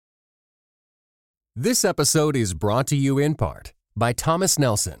This episode is brought to you in part by Thomas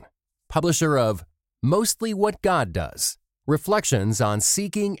Nelson, publisher of Mostly What God Does, Reflections on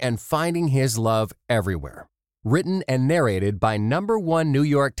Seeking and Finding His Love Everywhere, written and narrated by #1 New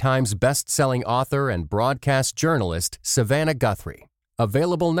York Times best-selling author and broadcast journalist Savannah Guthrie.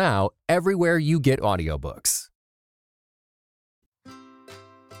 Available now everywhere you get audiobooks.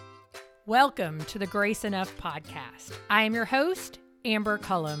 Welcome to the Grace Enough podcast. I am your host, Amber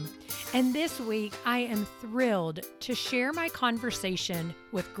Cullum, and this week I am thrilled to share my conversation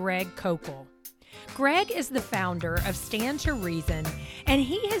with Greg Koukl. Greg is the founder of Stand to Reason, and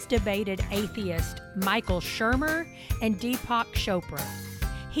he has debated atheist Michael Shermer and Deepak Chopra.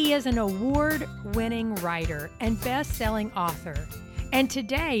 He is an award-winning writer and best-selling author, and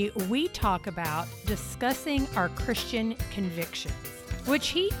today we talk about discussing our Christian convictions, which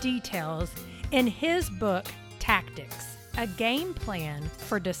he details in his book, Tactics, a game plan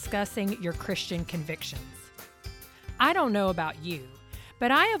for discussing your Christian convictions. I don't know about you,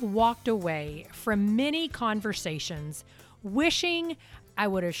 but I have walked away from many conversations wishing I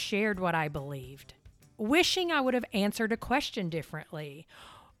would have shared what I believed, wishing I would have answered a question differently,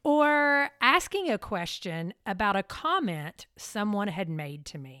 or asking a question about a comment someone had made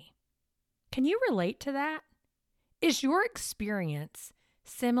to me. Can you relate to that? Is your experience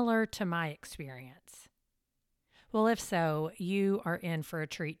similar to my experience? Well, if so, you are in for a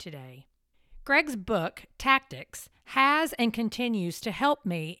treat today. Greg's book, Tactics, has and continues to help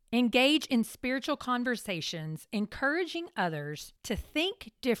me engage in spiritual conversations, encouraging others to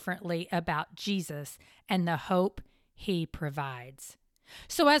think differently about Jesus and the hope he provides.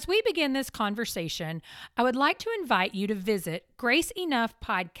 So as we begin this conversation, I would like to invite you to visit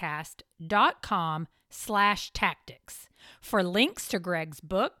graceenoughpodcast.com/tactics for links to Greg's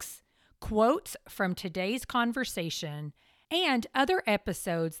books, quotes from today's conversation, and other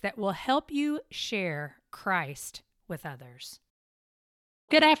episodes that will help you share Christ with others.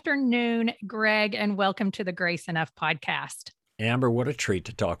 Good afternoon, Greg, and welcome to the Grace Enough podcast. Amber, what a treat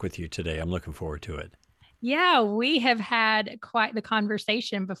to talk with you today. I'm looking forward to it. Yeah, we have had quite the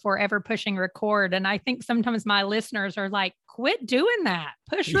conversation before ever pushing record. And I think sometimes my listeners are like, quit doing that.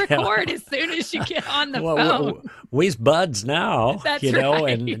 Push record as soon as you get on the phone. We's buds now, That's know,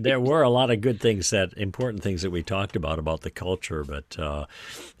 right. And there were a lot of good things, important things that we talked about the culture. But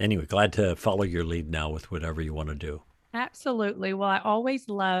anyway, glad to follow your lead now with whatever you want to do. Absolutely. Well, I always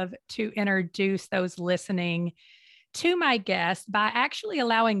love to introduce those listening to my guests by actually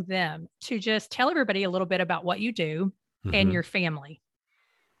allowing them to just tell everybody a little bit about what you do and your family.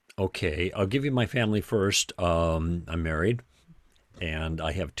 Okay, I'll give you my family first. I'm married, and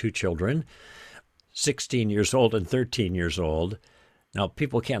I have 2 children, 16 years old and 13 years old. Now,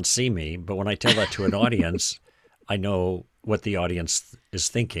 people can't see me, but when I tell that to an audience, I know what the audience is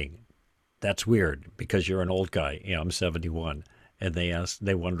thinking. That's weird because you're an old guy. I'm 71, and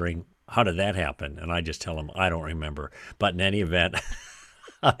they're wondering, how did that happen? And I just tell them, I don't remember. But in any event,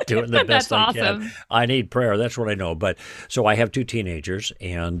 I'm doing the best I can. I need prayer. That's what I know. But so I have 2 teenagers,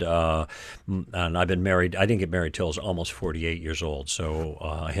 and I've been married. I didn't get married till I was almost 48 years old. So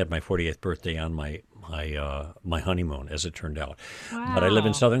I had my 48th birthday on my honeymoon, as it turned out. Wow. But I live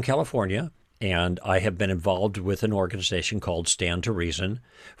in Southern California. And I have been involved with an organization called Stand to Reason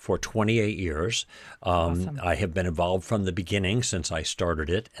for 28 years. Awesome. I have been involved from the beginning since I started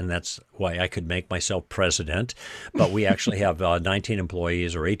it, and that's why I could make myself president. But we actually have 19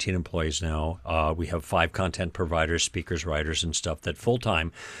 employees or 18 employees now. We have 5 content providers, speakers, writers, and stuff that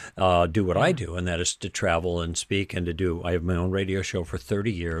full-time do what I do, and that is to travel and speak and to do. I have my own radio show for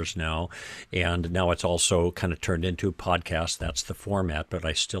 30 years now, and now it's also kind of turned into a podcast. That's the format, but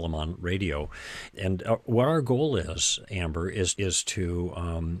I still am on radio. And what our goal is, Amber, is to,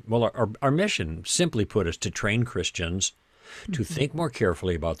 our mission, simply put, is to train Christians to think more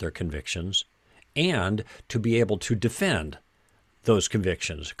carefully about their convictions and to be able to defend those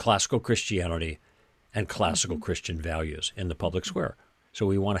convictions, classical Christianity and classical Christian values in the public square. So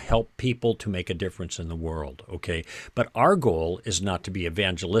we want to help people to make a difference in the world, okay? But our goal is not to be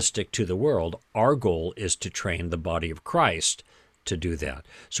evangelistic to the world. Our goal is to train the body of Christ to do that.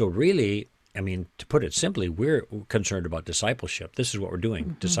 So really, to put it simply, we're concerned about discipleship. This is what we're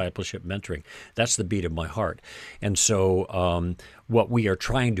doing, discipleship mentoring. That's the beat of my heart. And so what we are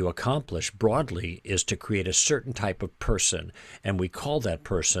trying to accomplish broadly is to create a certain type of person, and we call that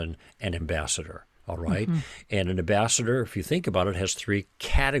person an ambassador. All right. And an ambassador, if you think about it, has 3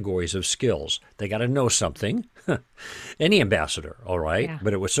 categories of skills. They got to know something. Any ambassador, all right? Yeah.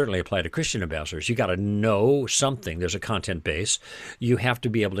 But it would certainly apply to Christian ambassadors. You got to know something. There's a content base. You have to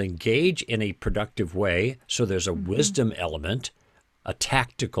be able to engage in a productive way. So there's a wisdom element. a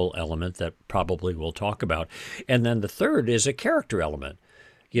tactical element that probably we'll talk about. And then the third is a character element,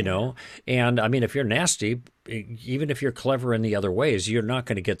 you know. And I mean, if you're nasty, even if you're clever in the other ways, you're not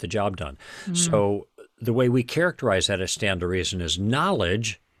going to get the job done. So the way we characterize that at Stand to Reason is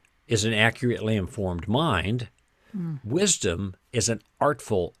knowledge is an accurately informed mind, wisdom is an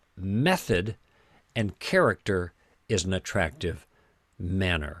artful method, and character is an attractive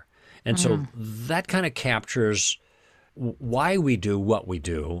manner. And so that kind of captures why we do what we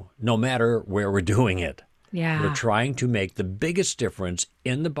do, no matter where we're doing it. Yeah. We're trying to make the biggest difference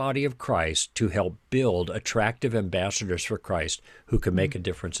in the body of Christ to help build attractive ambassadors for Christ who can make a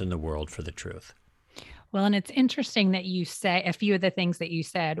difference in the world for the truth. Well, and it's interesting that you say a few of the things that you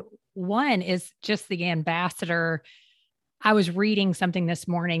said. One is just the ambassador. I was reading something this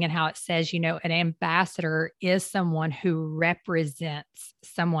morning and how it says, an ambassador is someone who represents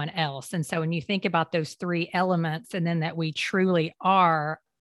someone else. And so when you think about those three elements and then that we truly are,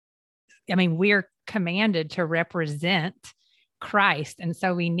 we're commanded to represent Christ. And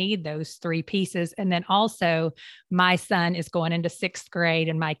so we need those three pieces. And then also my son is going into 6th grade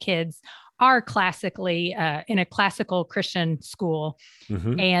and my kids are classically in a classical Christian school.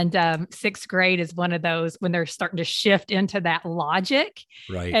 And 6th grade is one of those when they're starting to shift into that logic.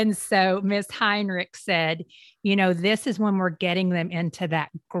 Right. And so Ms. Heinrich said, this is when we're getting them into that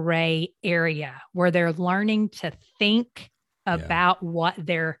gray area where they're learning to think about what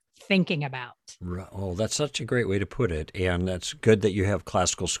they're thinking about. Oh, that's such a great way to put it. And that's good that you have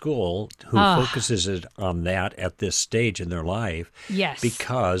classical school who focuses it on that at this stage in their life. Yes.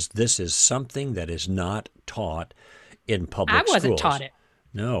 Because this is something that is not taught in public schools. I wasn't taught it.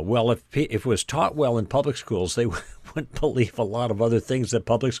 No. Well, if it was taught well in public schools, they wouldn't believe a lot of other things that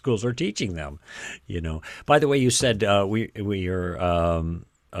public schools are teaching them. By the way, you said we are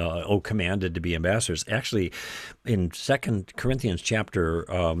commanded to be ambassadors. Actually, in 2 Corinthians chapter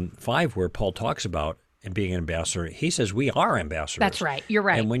 5, where Paul talks about being an ambassador, he says we are ambassadors. That's right. You're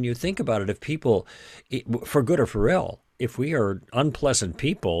right. And when you think about it, if people, for good or for ill, if we are unpleasant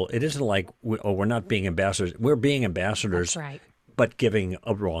people, it isn't like, we're not being ambassadors. We're being ambassadors, That's right. But giving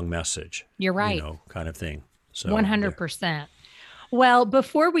a wrong message. You're right. Kind of thing. So 100%. Well,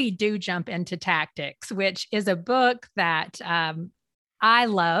 before we do jump into Tactics, which is a book that I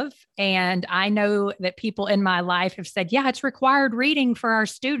love, and I know that people in my life have said, yeah, it's required reading for our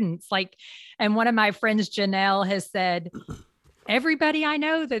students. And one of my friends, Janelle, has said, everybody I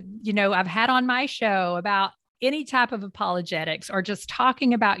know that, I've had on my show about any type of apologetics or just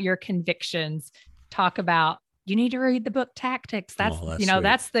talking about your convictions, talk about, you need to read the book Tactics. That's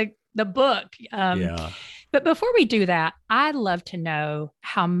that's the book. But before we do that, I'd love to know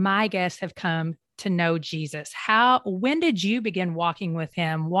how my guests have come to know Jesus. When did you begin walking with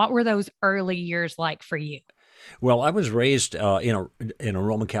him? What were those early years like for you? Well, I was raised in a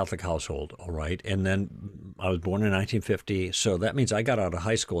Roman Catholic household, all right, and then I was born in 1950, so that means I got out of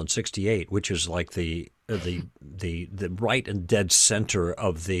high school in '68, which is like the right and dead center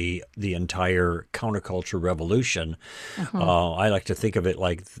of the entire counterculture revolution. I like to think of it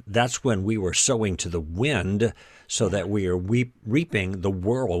like that's when we were sowing to the wind, so that we are reaping the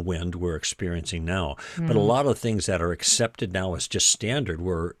whirlwind we're experiencing now. But a lot of things that are accepted now as just standard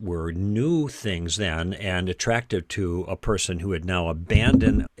were new things then and attractive to a person who had now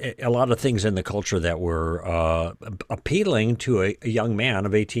abandoned a lot of things in the culture that were appealing to a young man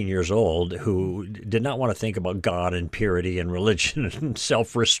of 18 years old who did not want to think about God and purity and religion and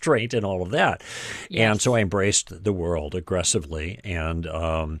self-restraint and all of that. Yes. And so I embraced the world aggressively. And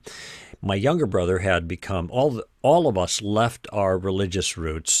my younger brother had become, all of us left our religious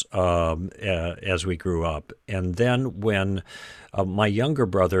roots as we grew up. And then when my younger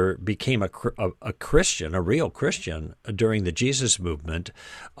brother became a Christian, a real Christian, during the Jesus movement,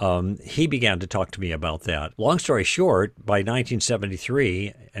 he began to talk to me about that. Long story short, by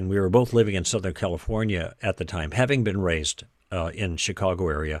 1973, and we were both living in Southern California at the time, having been raised in Chicago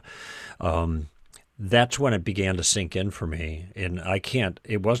area, that's when it began to sink in for me. And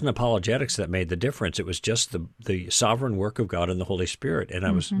it wasn't apologetics that made the difference. It was just the sovereign work of God and the Holy Spirit. And I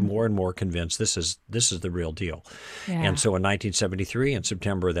was more and more convinced this is the real deal. Yeah. And so in 1973, in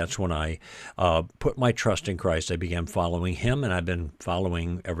September, that's when I put my trust in Christ. I began following him, and I've been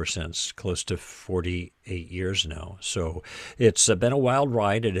following ever since, close to 48 years now. So it's been a wild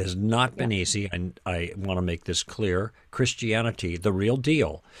ride. It has not been easy. And I want to make this clear. Christianity, the real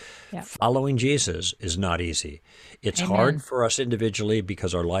deal, following Jesus is not easy. It's hard for us individually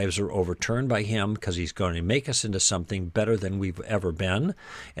because our lives are overturned by him, because he's going to make us into something better than we've ever been.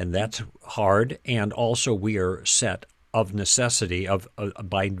 And that's hard. And also we are set of necessity,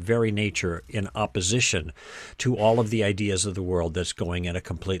 by very nature, in opposition to all of the ideas of the world that's going in a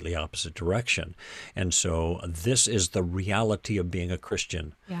completely opposite direction. And so this is the reality of being a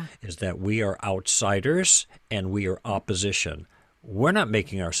Christian, is that we are outsiders and we are opposition. We're not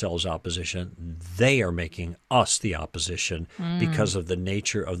making ourselves opposition. They are making us the opposition because of the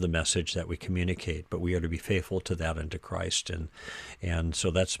nature of the message that we communicate. But we are to be faithful to that and to Christ. And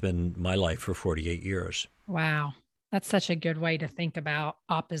so that's been my life for 48 years. Wow. That's such a good way to think about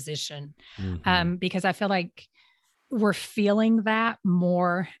opposition, Mm-hmm. because I feel like we're feeling that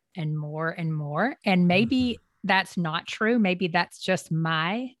more and more and more. And maybe that's not true. Maybe that's just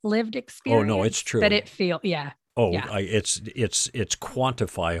my lived experience. Oh, no, it's true. That it feels, yeah. Oh, Yeah. it's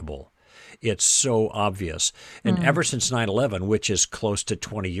quantifiable. It's so obvious. And ever since 9/11, which is close to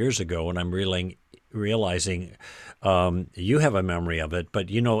 20 years ago, and I'm realizing you have a memory of it, but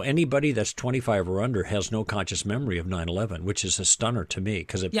anybody that's 25 or under has no conscious memory of 9/11, which is a stunner to me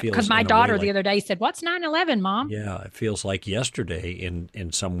because it feels. Because my daughter the other day said, "What's 9/11, Mom?" Yeah, it feels like yesterday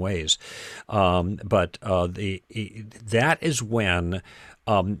in some ways, but that is when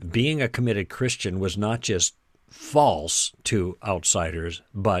being a committed Christian was not just false to outsiders,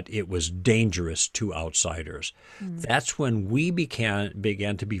 but it was dangerous to outsiders. That's when we began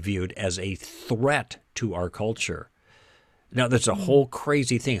to be viewed as a threat to our culture. Now, that's a whole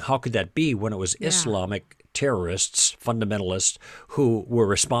crazy thing. How could that be when it was Islamic terrorists, fundamentalists, who were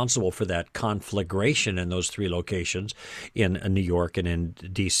responsible for that conflagration in those three locations, in New York and in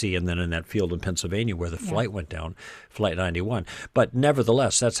D.C., and then in that field in Pennsylvania where the flight went down, Flight 91. But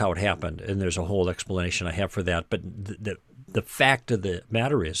nevertheless, that's how it happened, and there's a whole explanation I have for that. But the fact of the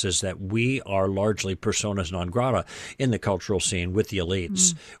matter is that we are largely personas non grata in the cultural scene with the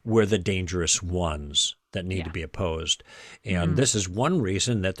elites. We're the dangerous ones that need to be opposed. And this is one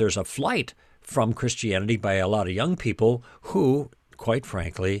reason that there's a flight from Christianity by a lot of young people who, quite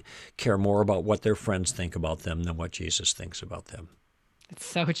frankly, care more about what their friends think about them than what Jesus thinks about them. It's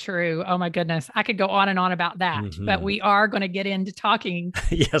so true. Oh my goodness. I could go on and on about that, but we are going to get into talking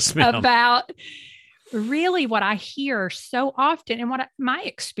Yes, ma'am. about really what I hear so often and my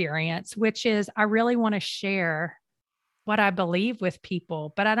experience, which is I really want to share what I believe with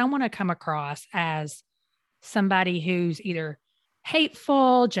people, but I don't want to come across as somebody who's either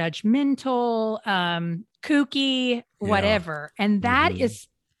hateful, judgmental, kooky, whatever. And that is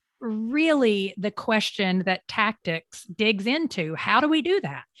really the question that Tactics digs into. How do we do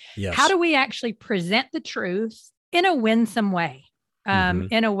that? Yes. How do we actually present the truth in a winsome way?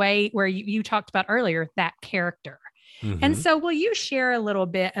 In a way where you talked about earlier, that character. And so will you share a little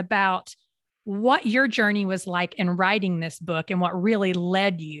bit about what your journey was like in writing this book and what really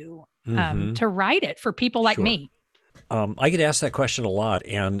led you to write it for people like me? I get asked that question a lot,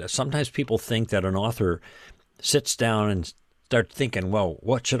 and sometimes people think that an author sits down and start thinking, well,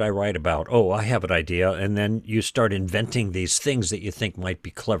 what should I write about? Oh, I have an idea. And then you start inventing these things that you think might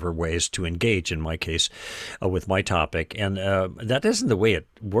be clever ways to engage, in my case, with my topic. And that isn't the way it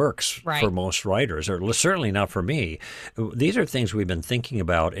works for most writers, or certainly not for me. These are things we've been thinking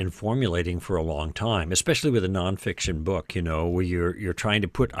about and formulating for a long time, especially with a nonfiction book, where you're trying to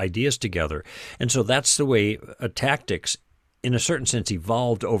put ideas together. And so that's the way Tactics, in a certain sense,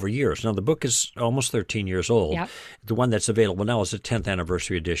 evolved over years. Now, the book is almost 13 years old. Yep. The one that's available now is the 10th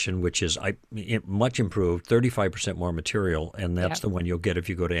anniversary edition, which is much improved, 35% more material, and that's the one you'll get if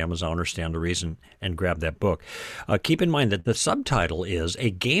you go to Amazon or Stand to Reason and grab that book. Keep in mind that the subtitle is A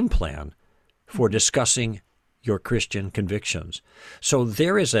Game Plan for Discussing Your Christian Convictions. So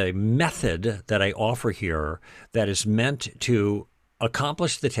there is a method that I offer here that is meant to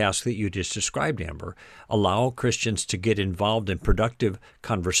accomplish the task that you just described, Amber. Allow Christians to get involved in productive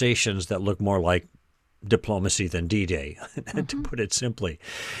conversations that look more like diplomacy than D-Day, to put it simply.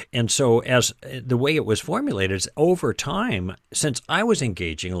 And so as the way it was formulated is over time, since I was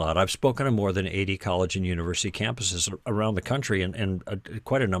engaging a lot, I've spoken on more than 80 college and university campuses around the country and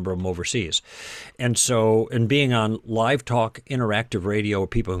quite a number of them overseas. And so, and being on live talk, interactive radio, where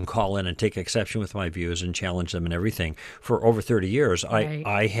people can call in and take exception with my views and challenge them and everything for over 30 years,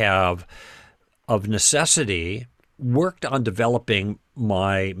 I have, of necessity, worked on developing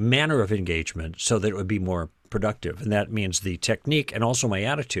my manner of engagement so that it would be more productive. And that means the technique and also my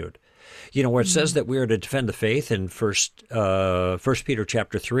attitude. Where it says that we are to defend the faith in First Peter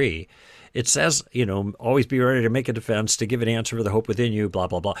chapter 3, it says, always be ready to make a defense, to give an answer for the hope within you, blah,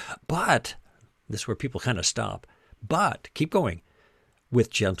 blah, blah. But, this is where people kind of stop, but keep going,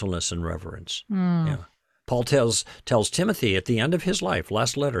 with gentleness and reverence. Yeah. Paul tells Timothy at the end of his life,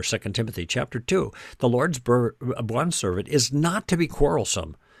 last letter, 2 Timothy chapter 2, the Lord's bondservant is not to be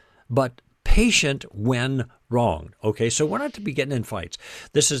quarrelsome, but patient when wrong. Okay, so we're not to be getting in fights.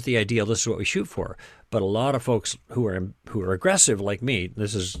 This is the ideal. This is what we shoot for. But a lot of folks who are aggressive like me,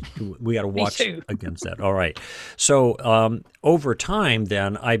 we got to watch against that. All right. So over time,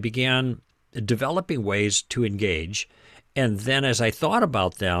 then I began developing ways to engage. And then as I thought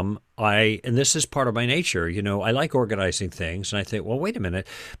about them, and this is part of my nature, I like organizing things. And I think, well, wait a minute,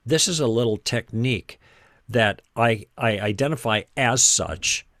 this is a little technique that I identify as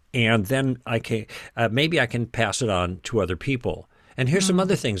such. And then maybe I can pass it on to other people. And here's some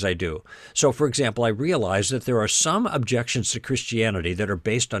other things I do. So, for example, I realize that there are some objections to Christianity that are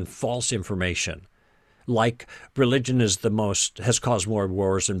based on false information, like religion has caused more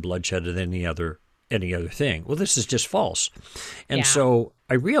wars and bloodshed than any other thing. Well, this is just false. And so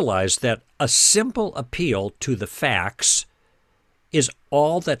I realized that a simple appeal to the facts is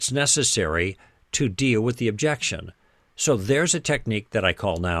all that's necessary to deal with the objection. So there's a technique that I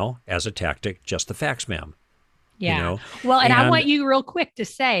call now, as a tactic, just the facts, ma'am. Yeah. Well, and I want you real quick to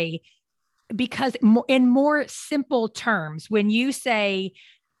say, because in more simple terms, when you say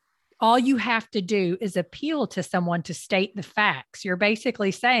all you have to do is appeal to someone to state the facts, you're basically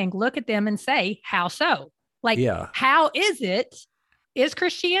saying, look at them and say, how so? How is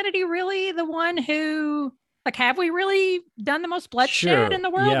Christianity really the one who, have we really done the most bloodshed in the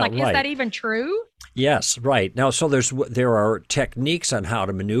world? Is that even true? Yes, right. Now, so there are techniques on how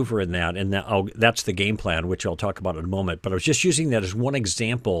to maneuver in that, and that's the game plan, which I'll talk about in a moment. But I was just using that as one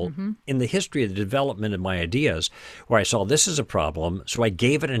example in the history of the development of my ideas, where I saw this is a problem, so I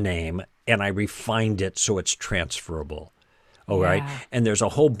gave it a name, and I refined it so it's transferable. All right? And there's a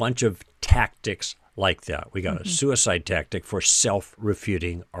whole bunch of tactics like that. We got a suicide tactic for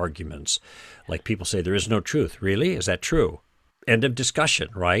self-refuting arguments. Like people say, there is no truth. Really? Is that true? End of discussion,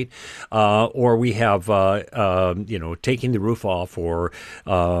 right? Or we have, taking the roof off, or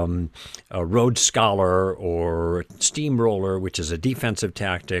a Rhodes Scholar, or steamroller, which is a defensive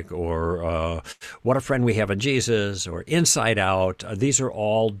tactic, or what a friend we have in Jesus, or inside out. These are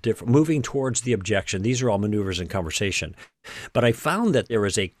all different. Moving towards the objection. These are all maneuvers in conversation. But I found that there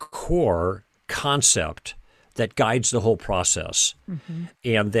is a core concept that guides the whole process.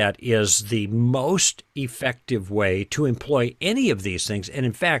 And that is the most effective way to employ any of these things. And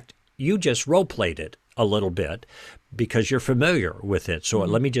in fact, you just role-played it a little bit because you're familiar with it. So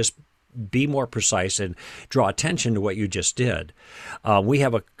let me just be more precise and draw attention to what you just did.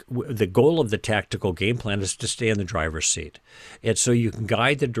 The goal of the tactical game plan is to stay in the driver's seat. And so you can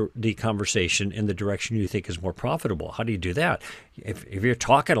guide the conversation in the direction you think is more profitable. How do you do that? If you're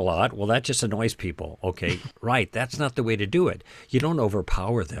talking a lot, well, that just annoys people. Okay, right. That's not the way to do it. You don't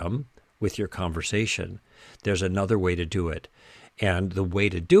overpower them with your conversation. There's another way to do it. And the way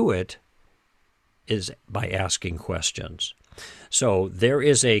to do it is by asking questions. So there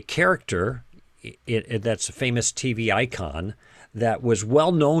is a character that's a famous TV icon that was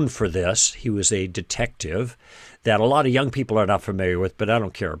well known for this. He was a detective that a lot of young people are not familiar with, but I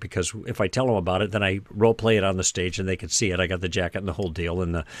don't care, because if I tell them about it, then I role play it on the stage and they can see it. I got the jacket and the whole deal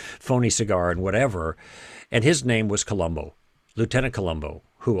and the phony cigar and whatever. And his name was Columbo, Lieutenant Columbo,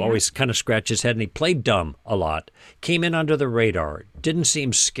 who always kind of scratched his head, and he played dumb a lot. Came in under the radar, didn't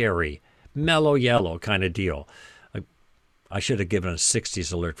seem scary, mellow yellow kind of deal. I should have given a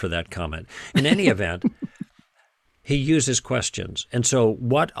 60s alert for that comment. In any event, he uses questions. And so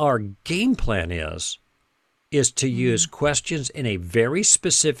what our game plan is to use questions in a very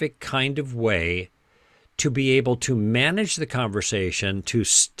specific kind of way to be able to manage the conversation, to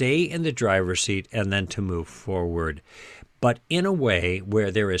stay in the driver's seat, and then to move forward. But in a way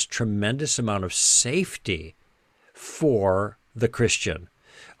where there is tremendous amount of safety for the Christian.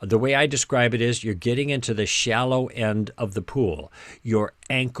 The way I describe it is you're getting into the shallow end of the pool. You're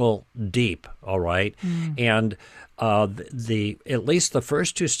ankle deep, all right? And at least the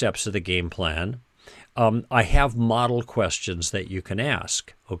first two steps of the game plan, I have model questions that you can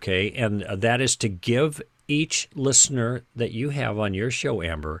ask, okay? And that is to give each listener that you have on your show,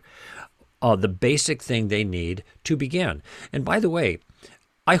 Amber, the basic thing they need to begin. And by the way,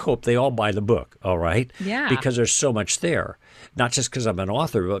 I hope they all buy the book, all right? Yeah. Because there's so much there. Not just because I'm an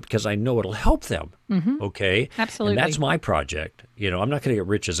author, but because I know it'll help them, okay? Absolutely. And that's my project. I'm not going to get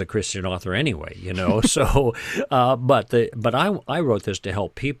rich as a Christian author anyway, So, but I wrote this to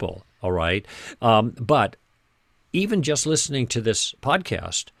help people, all right? But even just listening to this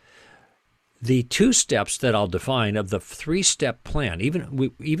podcast, the two steps that I'll define of the 3-step plan,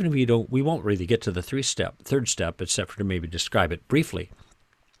 even if we won't really get to the third step, except for to maybe describe it briefly.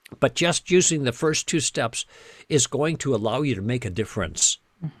 But just using the first 2 steps is going to allow you to make a difference,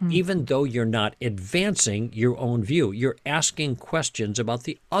 even though you're not advancing your own view. You're asking questions about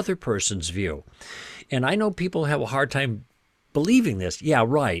the other person's view. And I know people have a hard time believing this. Yeah,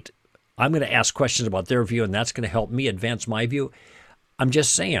 right. I'm going to ask questions about their view, and that's going to help me advance my view. I'm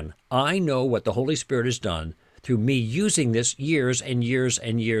just saying, I know what the Holy Spirit has done through me using this years and years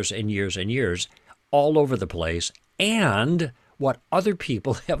and years and years and years all over the place, and what other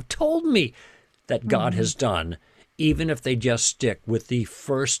people have told me that God has done, even if they just stick with the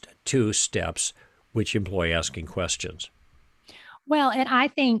first two steps, which employ asking questions. Well, and I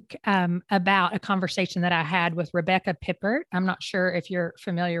think about a conversation that I had with Rebecca Pippert. I'm not sure if you're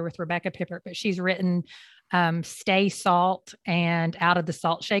familiar with Rebecca Pippert, but she's written Stay Salt and Out of the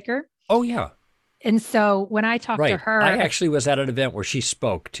Salt Shaker. Oh, yeah. And so when I talked to her, I actually was at an event where she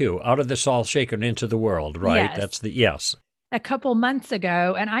spoke too, out of the salt shaker and into the world, right? Yes. Yes. A couple months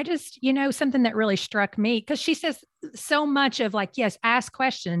ago. And I just, something that really struck me, because she says so much of like, yes, ask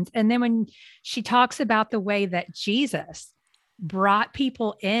questions. And then when she talks about the way that Jesus brought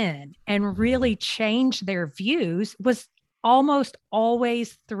people in and really changed their views was almost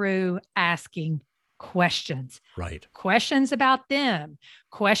always through asking questions. Right. Questions about them,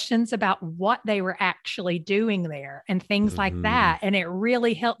 questions about what they were actually doing there and things like that. And it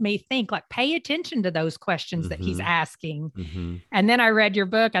really helped me think, like, pay attention to those questions that he's asking. And then I read your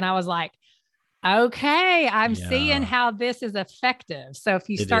book and I was like, okay, I'm seeing how this is effective. So if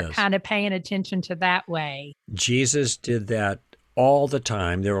you start kind of paying attention to that way. Jesus did that all the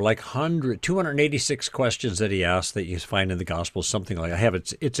time. There were like 286 questions that he asked that you find in the Gospels, something like, I have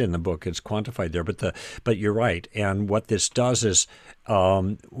it. It's in the book. It's quantified there. But you're right. And what this does is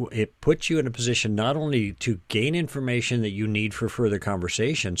it puts you in a position not only to gain information that you need for further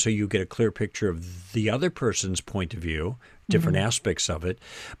conversation, so you get a clear picture of the other person's point of view, different aspects of it,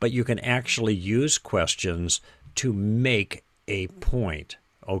 but you can actually use questions to make a point.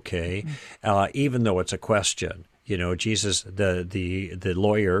 Okay, even though it's a question. Jesus, the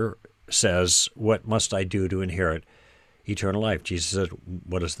lawyer says, "What must I do to inherit eternal life?" Jesus said,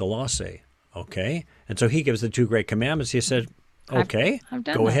 "What does the law say?" Okay, and so he gives the two great commandments. He said, "Okay, I've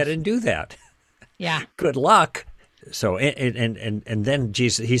done go this. ahead and do that." Yeah. Good luck. So and then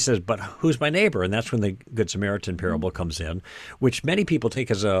Jesus, he says, "But who's my neighbor?" And that's when the Good Samaritan parable comes in, which many people take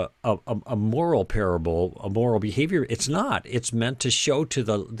as a moral parable, a moral behavior. It's not. It's meant to show to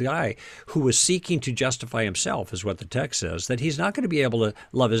the guy who was seeking to justify himself, is what the text says, that he's not going to be able to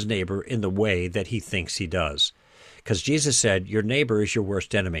love his neighbor in the way that he thinks he does, because Jesus said, "Your neighbor is your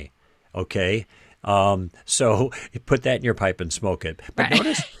worst enemy." Okay, so put that in your pipe and smoke it. But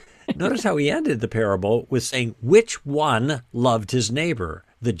Notice how he ended the parable with saying, which one loved his neighbor,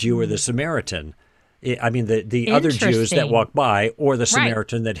 the Jew or the Samaritan? I mean, the other Jews that walked by, or the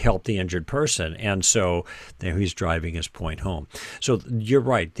Samaritan that helped the injured person. And so there he's driving his point home. So you're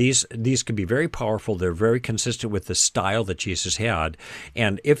right. These can be very powerful. They're very consistent with the style that Jesus had.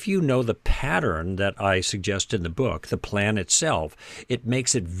 And if you know the pattern that I suggest in the book, the plan itself, it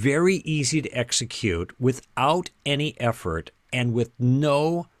makes it very easy to execute without any effort and with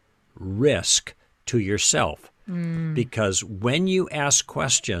no risk to yourself. Because when you ask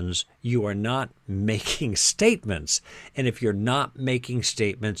questions, you are not making statements. And if you're not making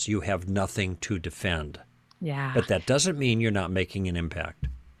statements, you have nothing to defend. Yeah. But that doesn't mean you're not making an impact.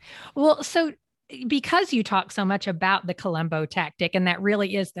 Well, so because you talk so much about the Columbo tactic, and that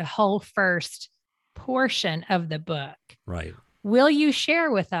really is the whole first portion of the book. Right. Will you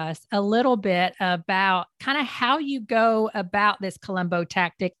share with us a little bit about kind of how you go about this Columbo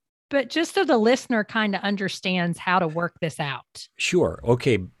tactic, but just so the listener kind of understands how to work this out? Sure.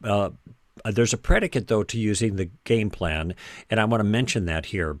 Okay. There's a predicate, though, to using the game plan, and I want to mention that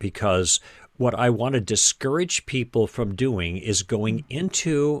here because what I want to discourage people from doing is going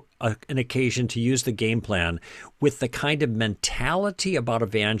into an occasion to use the game plan with the kind of mentality about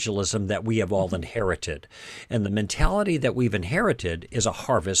evangelism that we have all inherited. And the mentality that we've inherited is a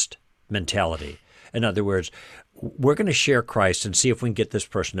harvest mentality. In other words, we're going to share Christ and see if we can get this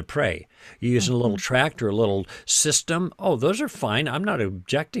person to pray. You're using a little tract or a little system. Oh, those are fine. I'm not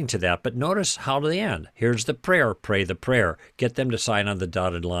objecting to that. But notice how they end. Here's the prayer. Pray the prayer. Get them to sign on the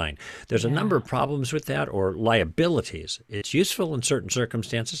dotted line. There's a number of problems with that, or liabilities. It's useful in certain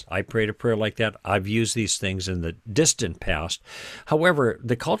circumstances. I prayed a prayer like that. I've used these things in the distant past. However,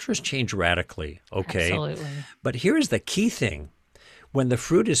 the culture has changed radically. Okay. Absolutely. But here's the key thing. When the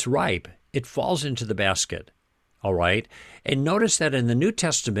fruit is ripe, it falls into the basket. All right. And notice that in the New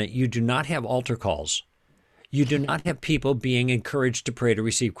Testament, you do not have altar calls. You do not have people being encouraged to pray to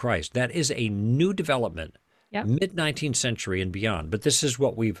receive Christ. That is a new development, mid-19th century and beyond. But this is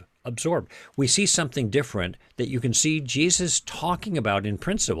what we've absorbed. We see something different that you can see Jesus talking about in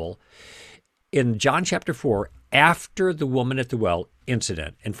principle in John chapter 4, after the woman at the well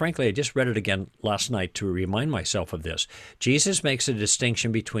incident. And frankly, I just read it again last night to remind myself of this. Jesus makes a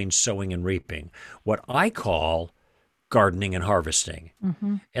distinction between sowing and reaping, what I call gardening and harvesting.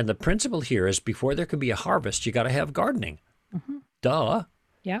 Mm-hmm. And the principle here is before there can be a harvest, you got to have gardening. Mm-hmm. Duh.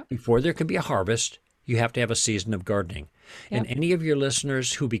 Yeah. Before there can be a harvest, you have to have a season of gardening. Yep. And any of your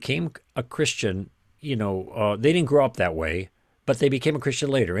listeners who became a Christian, they didn't grow up that way, but they became a Christian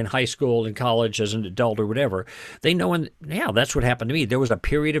later in high school, in college, as an adult or whatever. They know, that's what happened to me. There was a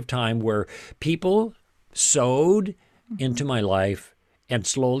period of time where people sowed into my life, and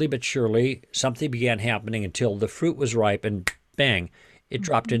slowly but surely something began happening until the fruit was ripe, and bang, it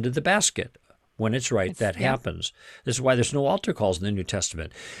dropped into the basket. When it's right, that happens. This is why there's no altar calls in the New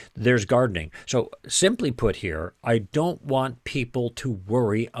Testament. There's gardening. So simply put here, I don't want people to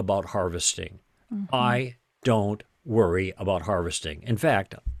worry about harvesting. Mm-hmm. I don't worry about harvesting. In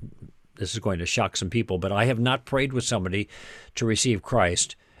fact, this is going to shock some people, but I have not prayed with somebody to receive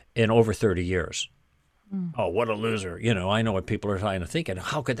Christ in over 30 years. Oh, what a loser. I know what people are trying to think. And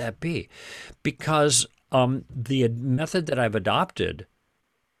how could that be? Because the method that I've adopted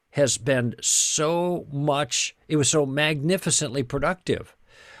has been it was so magnificently productive.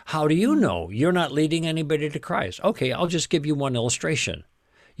 How do you know you're not leading anybody to Christ? Okay, I'll just give you one illustration.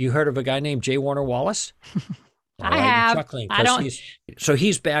 You heard of a guy named J. Warner Wallace? I have. Chuckling, I don't.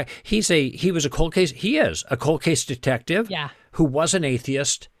 He's back. He was a cold case. He is a cold case detective. Yeah. Who was an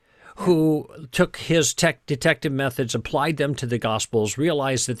atheist, who took his detective methods, applied them to the Gospels,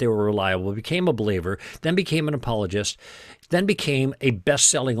 realized that they were reliable, became a believer, then became an apologist, then became a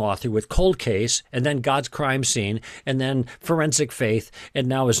best-selling author with Cold Case, and then God's Crime Scene, and then Forensic Faith, and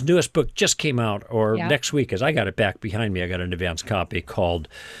now his newest book just came out, next week, as I got it back behind me. I got an advance copy called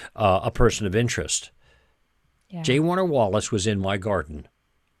A Person of Interest. Yeah. J. Warner Wallace was in my garden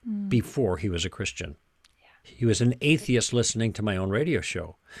before he was a Christian. He was an atheist listening to my own radio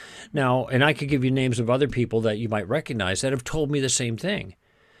show. Now, and I could give you names of other people that you might recognize that have told me the same thing.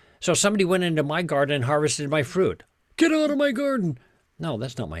 So somebody went into my garden and harvested my fruit. Get out of my garden. No,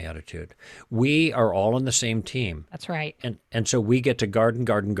 that's not my attitude. We are all on the same team. That's right. And so we get to garden.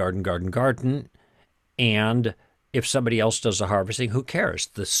 And if somebody else does the harvesting, who cares?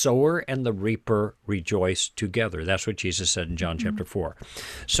 The sower and the reaper rejoice together. That's what Jesus said in John chapter 4.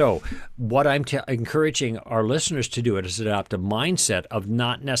 So what I'm encouraging our listeners to do is adopt a mindset of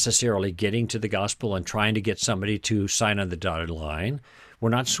not necessarily getting to the gospel and trying to get somebody to sign on the dotted line. We're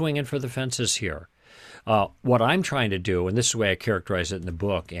not swinging for the fences here. What I'm trying to do, and this is the way I characterize it in the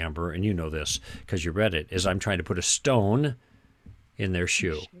book, Amber, and you know this because you read it, is I'm trying to put a stone in their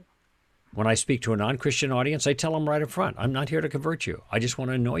shoe. When I speak to a non-Christian audience, I tell them right up front, I'm not here to convert you. I just want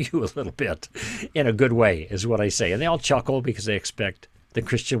to annoy you a little bit in a good way is what I say. And they all chuckle because they expect the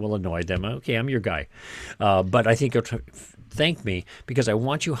Christian will annoy them. Okay, I'm your guy. But I think you'll thank me because I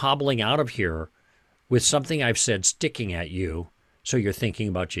want you hobbling out of here with something I've said sticking at you so you're thinking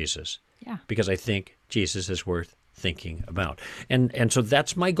about Jesus. Yeah. Because I think Jesus is worth thinking about. And so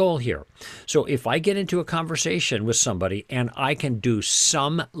that's my goal here. So if I get into a conversation with somebody and I can do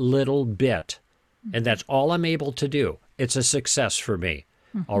some little bit, and that's all I'm able to do, it's a success for me.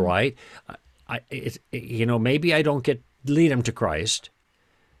 Mm-hmm. All right? Maybe I don't lead them to Christ.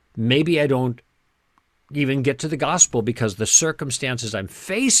 Maybe I don't even get to the gospel because the circumstances I'm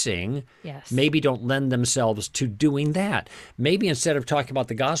facing maybe don't lend themselves to doing that. Maybe instead of talking about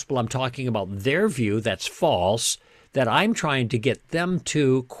the gospel, I'm talking about their view that's false, that I'm trying to get them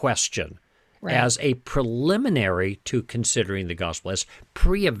to question as a preliminary to considering the gospel, as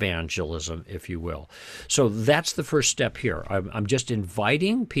pre-evangelism, if you will. So that's the first step here. I'm just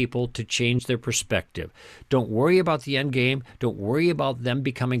inviting people to change their perspective. Don't worry about the end game. Don't worry about them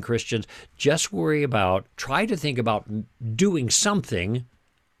becoming Christians. Just try to think about doing something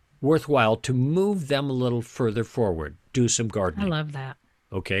worthwhile to move them a little further forward. Do some gardening. I love that.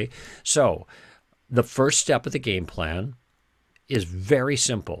 Okay? So the first step of the game plan is very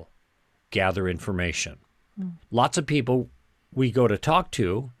simple. Gather information. Lots of people we go to talk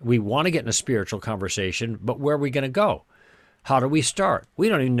to, we want to get in a spiritual conversation, but where are we going to go? How do we start? We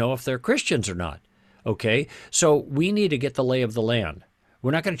don't even know if they're Christians or not. Okay? So we need to get the lay of the land.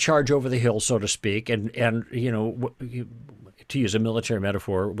 We're not going to charge over the hill, so to speak, and to use a military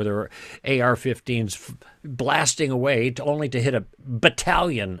metaphor, with our AR-15s blasting away only to hit a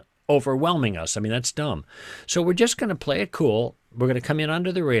battalion overwhelming us. I mean, that's dumb. So we're just going to play it cool. We're going to come in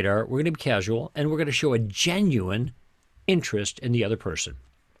under the radar. We're going to be casual, and we're going to show a genuine interest in the other person.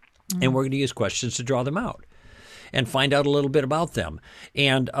 And we're going to use questions to draw them out and find out a little bit about them.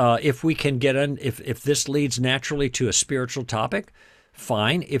 And if we can get in, if this leads naturally to a spiritual topic,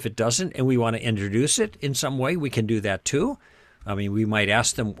 fine. If it doesn't, and we want to introduce it in some way, we can do that too. I mean, we might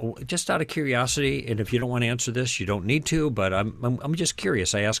ask them just out of curiosity, and if you don't want to answer this, you don't need to, but I'm just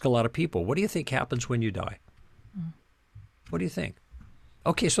curious. I ask a lot of people, what do you think happens when you die? What do you think?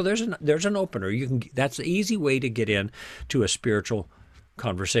 Okay, so there's an opener. That's the easy way to get in to a spiritual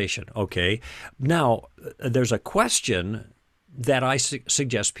conversation. Okay, now there's a question that I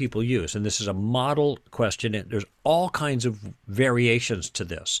suggest people use, and this is a model question. And there's all kinds of variations to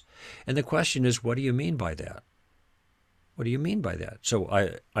this, and the question is, what do you mean by that? What do you mean by that? So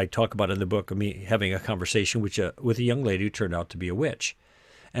I talk about in the book me having a conversation with a young lady who turned out to be a witch.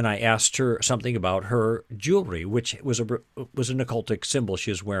 And I asked her something about her jewelry, which was an occultic symbol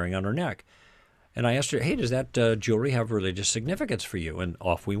she was wearing on her neck. And I asked her, hey, does that jewelry have religious significance for you? And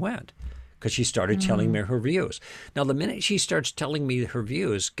off we went, because she started telling me her views. Now, the minute she starts telling me her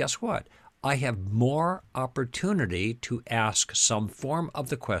views, guess what? I have more opportunity to ask some form of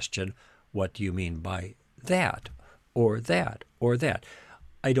the question, what do you mean by that, or that, or that?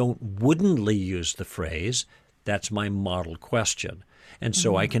 I don't woodenly use the phrase. That's my model question. And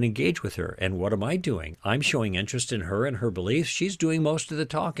so I can engage with her. And what am I doing? I'm showing interest in her and her beliefs. She's doing most of the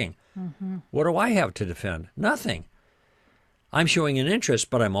talking. What do I have to defend? Nothing. I'm showing an interest,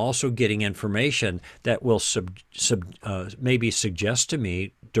 but I'm also getting information that will maybe suggest to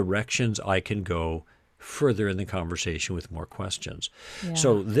me directions I can go further in the conversation with more questions. Yeah.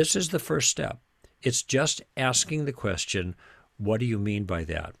 So this is the first step. It's just asking the question, what do you mean by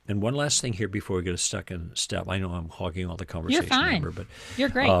that? And one last thing here before we get stuck in step. I know I'm hogging all the conversation. You're fine. Amber, but you're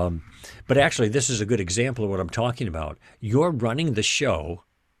great. But actually, this is a good example of what I'm talking about. You're running the show.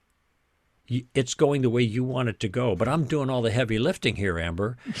 It's going the way you want it to go. But I'm doing all the heavy lifting here,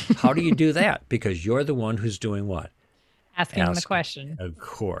 Amber. How do you do that? Because you're the one who's doing what? Asking the question. Of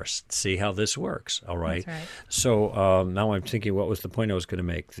course. See how this works. All right. That's right. So now I'm thinking, what was the point I was going to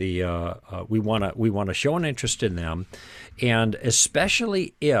make? We want to show an interest in them, and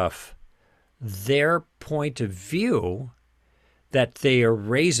especially if their point of view that they are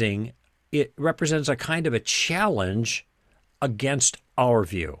raising, it represents a kind of a challenge against our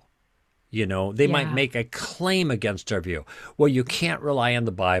view. You know, they might make a claim against our view. Well, you can't rely on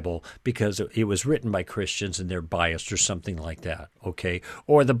the Bible because it was written by Christians and they're biased or something like that, okay?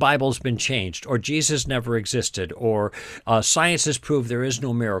 Or the Bible's been changed, or Jesus never existed, or science has proved there is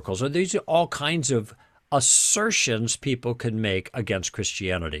no miracles, or these are all kinds of assertions people can make against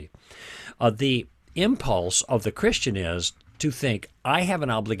Christianity. The impulse of the Christian is to think, I have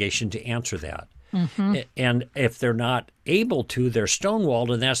an obligation to answer that. And if they're not able to, they're stonewalled,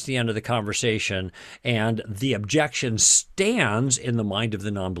 and that's the end of the conversation. And the objection stands in the mind of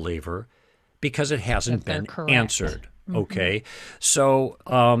the non-believer because it hasn't been answered. Okay, so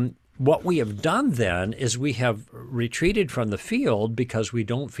what we have done then is we have retreated from the field because we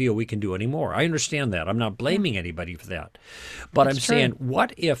don't feel we can do any more. I understand that. I'm not blaming anybody for that. But I'm saying,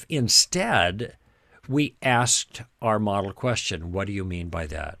 what if instead we asked our model question, what do you mean by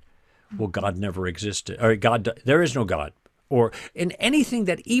that? Well, God never existed, or there is no God, or in anything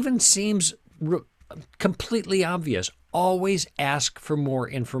that even seems completely obvious. Always ask for more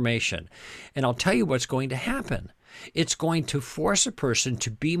information. And I'll tell you what's going to happen. It's going to force a person to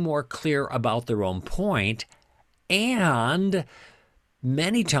be more clear about their own point, and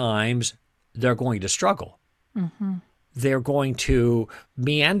many times they're going to struggle. They're going to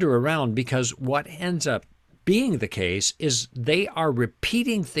meander around, because what ends up being the case is they are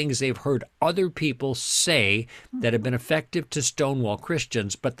repeating things they've heard other people say that have been effective to stonewall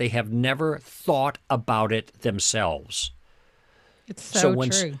Christians, but they have never thought about it themselves. It's so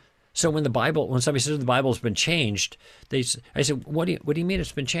true. So when somebody says the Bible's been changed, I said, what do you mean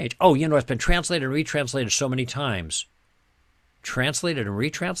it's been changed? Oh, it's been translated and retranslated so many times. Translated and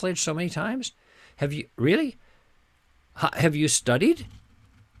retranslated so many times? Have you really? Have you studied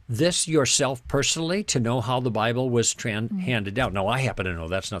this yourself personally to know how the Bible was handed down? Now, I happen to know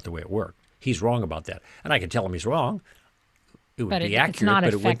that's not the way it worked. He's wrong about that. And I can tell him he's wrong. It would be accurate,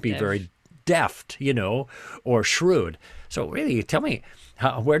 but it wouldn't be very deft, or shrewd. So really, tell me,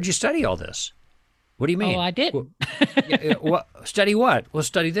 where'd you study all this? What do you mean? Oh, I didn't. Study what? Well,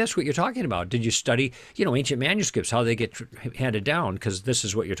 study this, what you're talking about. Did you study, ancient manuscripts, how they get handed down? Because this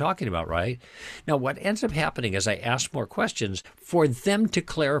is what you're talking about, right? Now, what ends up happening is I ask more questions for them to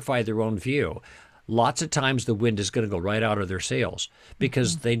clarify their own view. Lots of times the wind is going to go right out of their sails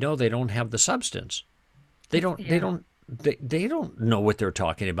because they know they don't have the substance. They don't know what they're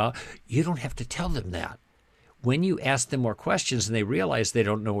talking about. You don't have to tell them that. When you ask them more questions and they realize they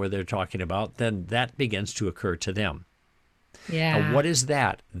don't know what they're talking about, then that begins to occur to them. Yeah. Now, what is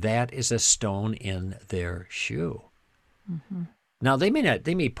that? That is a stone in their shoe. Now, they may not,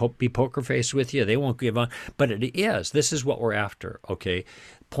 be poker faced with you. They won't give on, but this is what we're after, okay?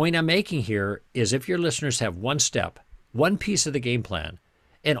 Point I'm making here is if your listeners have one step, one piece of the game plan,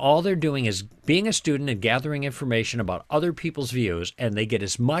 and all they're doing is being a student and gathering information about other people's views, and they get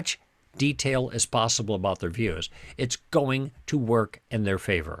as much detail as possible about their views, it's going to work in their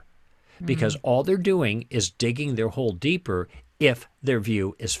favor. Because all they're doing is digging their hole deeper if their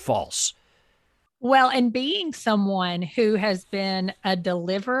view is false. Well, and being someone who has been a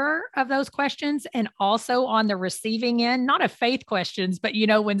deliverer of those questions and also on the receiving end, not of faith questions, but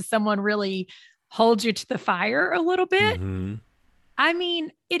when someone really holds you to the fire a little bit, I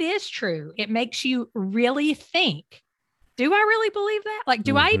mean, it is true. It makes you really think. Do I really believe that? Like,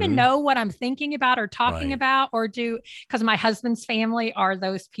 do I even know what I'm thinking about or talking about? Or because my husband's family are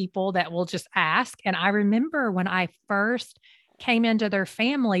those people that will just ask. And I remember when I first came into their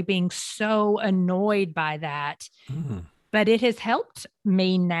family being so annoyed by that. But it has helped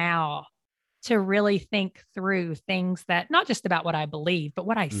me now to really think through things that not just about what I believe, but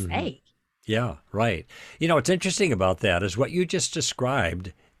what I say. Yeah, right. What's interesting about that is what you just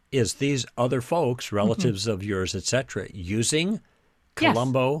described is these other folks, relatives of yours, etc., using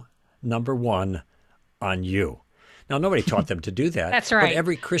Columbo #1 on you. Now, nobody taught them to do that. That's right. But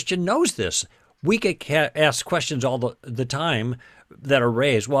every Christian knows this. We get asked questions all the time that are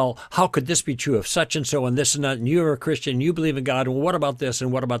raised. Well, how could this be true of such and so and this and that? And you're a Christian, you believe in God. Well, what about this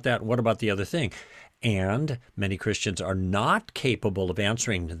and what about that? And what about the other thing? And many Christians are not capable of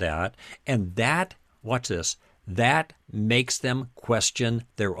answering that. And that, watch this, that makes them question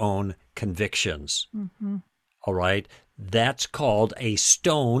their own convictions. All right? That's called a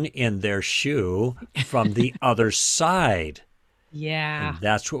stone in their shoe from the other side. Yeah. And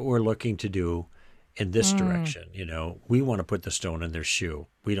that's what we're looking to do in this direction. We want to put the stone in their shoe.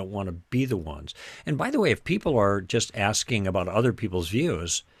 We don't want to be the ones. And by the way, if people are just asking about other people's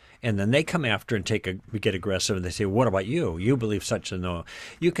views, and then they come after and get aggressive and they say, what about you? You believe such and no.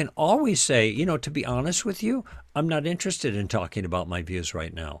 You can always say, to be honest with you, I'm not interested in talking about my views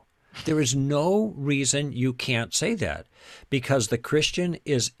right now. There is no reason you can't say that because the Christian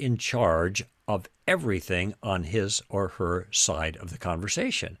is in charge of everything on his or her side of the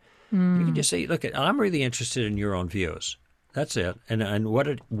conversation. You can just say, look, I'm really interested in your own views. That's it. And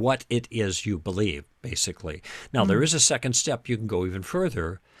what it is you believe, basically. Now, there is a second step. You can go even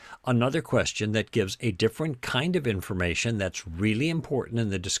further. Another question that gives a different kind of information that's really important in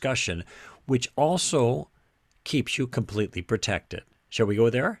the discussion, which also keeps you completely protected. Shall we go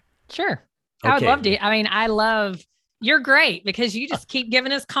there? Sure. I would love to. I mean, you're great because you just keep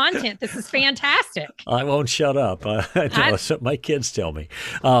giving us content. This is fantastic. I won't shut up. That's what my kids tell me.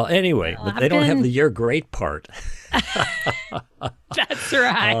 Anyway, but they don't have the "you're great" part. That's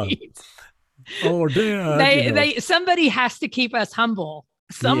right. Dad. Somebody has to keep us humble.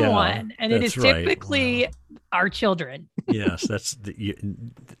 Someone, and it is typically our children. Yes,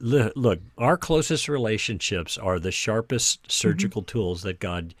 look. Our closest relationships are the sharpest surgical tools that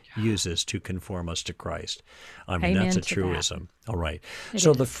God uses to conform us to Christ. I mean, Amen that's a truism. All right.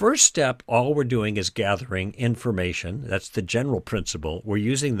 So the first step, all we're doing is gathering information. That's the general principle. We're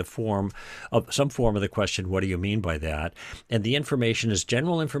using some form of the question, what do you mean by that? And the information is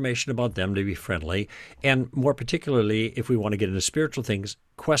general information about them to be friendly. And more particularly, if we want to get into spiritual things,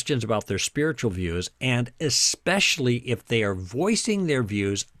 questions about their spiritual views, and especially if they are voicing their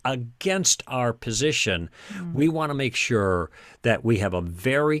views against our position, we want to make sure that we have a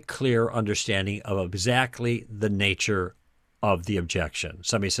very clear understanding of exactly the nature of the objection.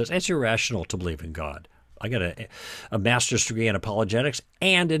 Somebody says, it's irrational to believe in God. I got a master's degree in apologetics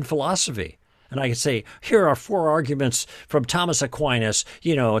and in philosophy. And I can say, here are 4 arguments from Thomas Aquinas.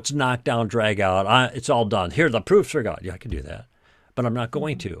 It's knock down, drag out. It's all done. Here are the proofs for God. Yeah, I can do that. But I'm not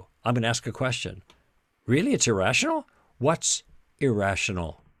going to. I'm going to ask a question. Really? It's irrational? What's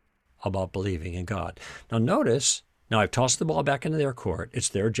irrational about believing in God? Now notice, I've tossed the ball back into their court. It's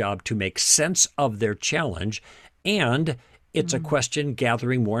their job to make sense of their challenge, and it's a question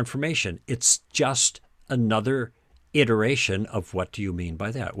gathering more information. It's just another iteration of what do you mean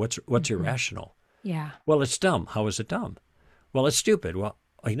by that? What's irrational? Yeah. Well, it's dumb. How is it dumb? Well, it's stupid. Well,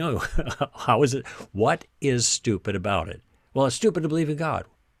 I know. How is it? What is stupid about it? Well, it's stupid to believe in God.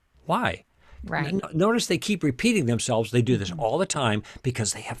 Why? Right. Notice they keep repeating themselves. They do this all the time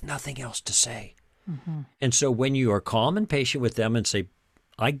because they have nothing else to say. And so when you are calm and patient with them and say,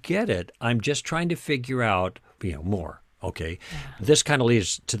 I get it. I'm just trying to figure out, more. Okay. Yeah. This kind of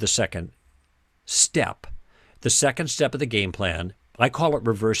leads to the second step. The second step of the game plan, I call it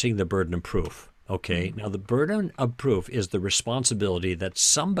reversing the burden of proof. Okay. Now, the burden of proof is the responsibility that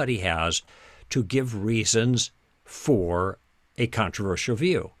somebody has to give reasons for a controversial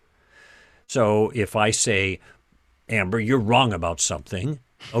view. So if I say, Amber, you're wrong about something,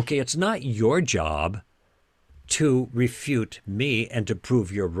 okay, it's not your job to refute me and to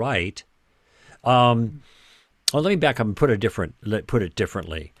prove you're right. Well, let me back up and put it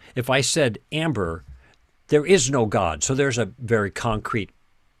differently. If I said, Amber, there is no God, so there's a very concrete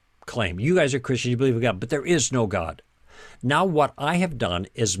claim. You guys are Christians, you believe in God, but there is no God. Now what I have done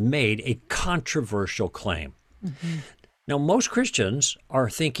is made a controversial claim. Mm-hmm. Now most Christians are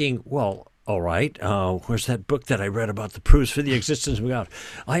thinking, well, all right, where's that book that I read about the proofs for the existence of God?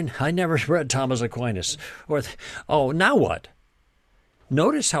 I never read Thomas Aquinas. Now what?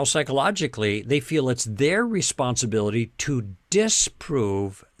 Notice how psychologically they feel it's their responsibility to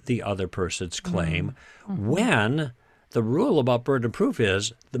disprove the other person's claim when the rule about burden of proof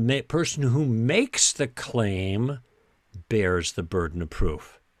is the person who makes the claim bears the burden of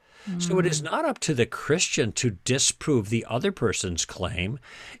proof. So it is not up to the Christian to disprove the other person's claim.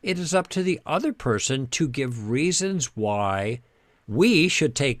 It is up to the other person to give reasons why we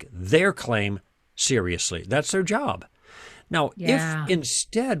should take their claim seriously. That's their job. Now, if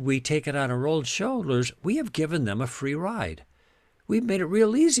instead we take it on our own shoulders, we have given them a free ride. We've made it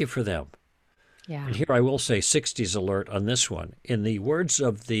real easy for them. Yeah. And here I will say 60s alert on this one. In the words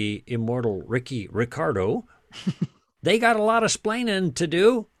of the immortal Ricky Ricardo, they got a lot of splaining to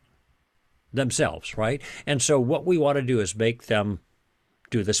do themselves, right? And so what we want to do is make them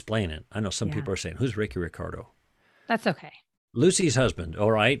do the splaining. I know some people are saying, who's Ricky Ricardo? That's okay. Lucy's husband.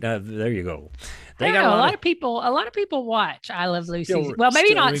 All right. There you go. They got a lot of people watch I Love Lucy. Well,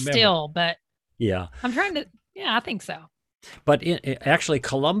 maybe not remember. Still, but yeah, I'm trying to, I think so. But actually,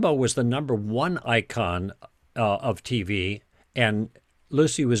 Columbo was the number one icon of TV, and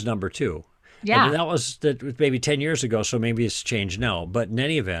Lucy was number two. Yeah. And that was maybe 10 years ago, so maybe it's changed now. But in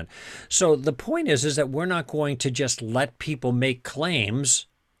any event, so the point is that we're not going to just let people make claims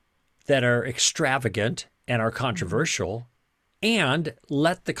that are extravagant and are controversial and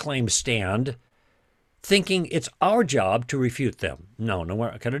let the claim stand thinking it's our job to refute them. No,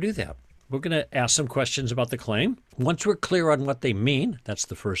 we're not going to do that. We're going to ask some questions about the claim. Once we're clear on what they mean, that's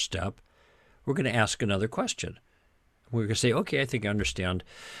the first step, we're going to ask another question. We're going to say, okay, I think I understand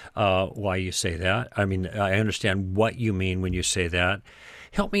why you say that. I mean, I understand what you mean when you say that.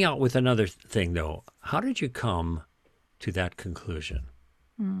 Help me out with another thing, though. How did you come to that conclusion?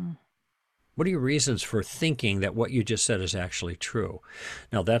 What are your reasons for thinking that what you just said is actually true?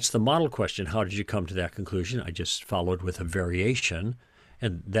 Now, that's the model question. How did you come to that conclusion? I just followed with a variation,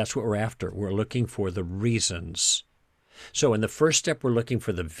 and that's what we're after. We're looking for the reasons. So in the first step, we're looking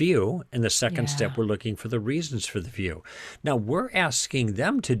for the view. In the second step, we're looking for the reasons for the view. Now, we're asking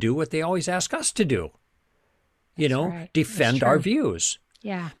them to do what they always ask us to do. Defend our views.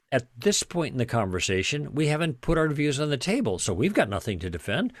 Yeah. At this point in the conversation, we haven't put our views on the table, so we've got nothing to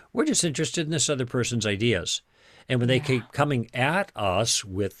defend. We're just interested in this other person's ideas. And when they keep coming at us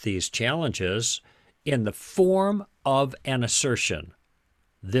with these challenges in the form of an assertion,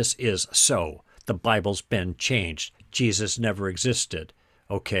 this is so. The Bible's been changed. Jesus never existed.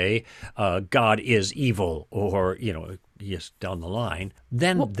 Okay, God is evil, or, yes, down the line.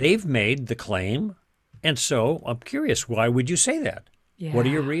 Then they've made the claim. And so I'm curious, why would you say that? Yeah. What are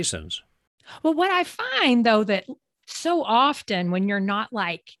your reasons? Well, what I find, though, that so often when you're not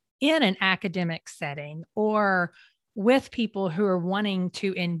like in an academic setting or with people who are wanting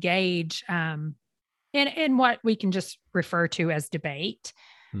to engage in what we can just refer to as debate,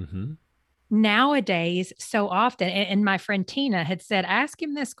 nowadays, so often, and my friend Tina had said, ask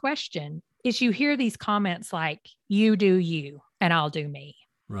him this question, is you hear these comments like, you do you, and I'll do me.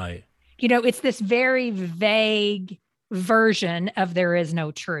 Right. It's this very vague version of there is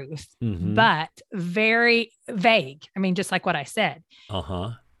no truth, but very vague. I mean, just like what I said.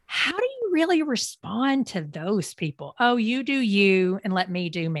 How do you really respond to those people? Oh, you do you and let me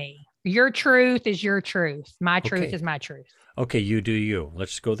do me. Your truth is your truth. My truth is my truth. Okay, you do you.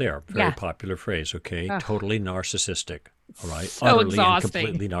 Let's go there. Very popular phrase, okay? Totally narcissistic, all right? So utterly exhausting. And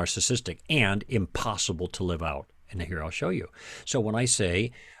completely narcissistic and impossible to live out. And here I'll show you. So when I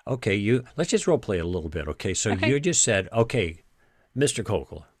say, okay, let's just role play a little bit, okay? So you just said, okay, Mr.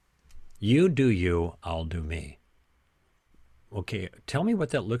 Kokel, you do you, I'll do me. Okay, tell me what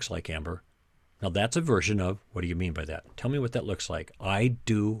that looks like, Amber. Now that's a version of, what do you mean by that? Tell me what that looks like. I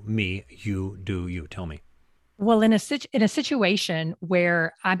do me, you do you. Tell me. Well, in a situation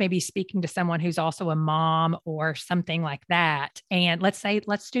where I may be speaking to someone who's also a mom or something like that, and let's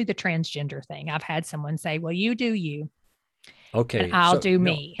do the transgender thing. I've had someone say, well, you do you. Okay. And I'll do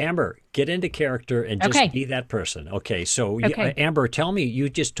No, me. Amber, get into character and just Okay. be that person. Okay. So, Okay. Amber, tell me, you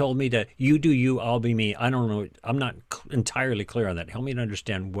just told me that you do you, I'll be me. I don't know. I'm not entirely clear on that. Help me to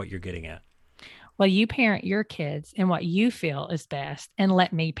understand what you're getting at. Well, you parent your kids in what you feel is best, and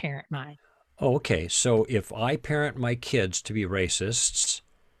let me parent mine. Oh, okay. So if I parent my kids to be racists,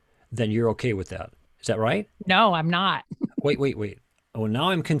 then you're okay with that. Is that right? No, I'm not. Wait. Oh, now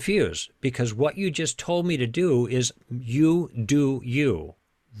I'm confused because what you just told me to do is you do you.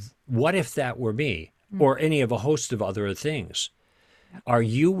 What if that were me or any of a host of other things? Are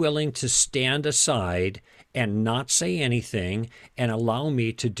you willing to stand aside and not say anything and allow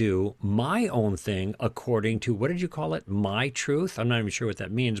me to do my own thing according to, what did you call it? My truth? I'm not even sure what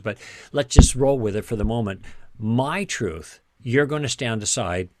that means, but let's just roll with it for the moment. My truth. You're going to stand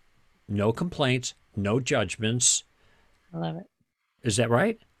aside. No complaints, no judgments. I love it. Is that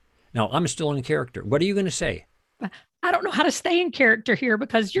right? Now, I'm still in character. What are you going to say? I don't know how to stay in character here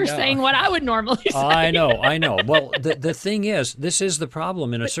because you're Yeah. saying what I would normally say. I know. Well, the thing is, this is the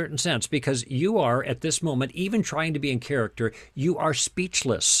problem in a certain sense because you are at this moment, even trying to be in character, you are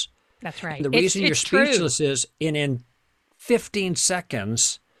speechless. That's right. And the reason you're it's true. speechless is in 15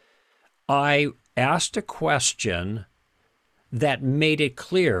 seconds, I asked a question that made it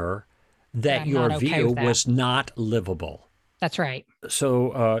clear that I'm your not okay view with that. was not livable. That's right.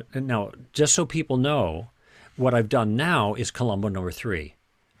 So now, just so people know, what I've done now is Columbo number 3.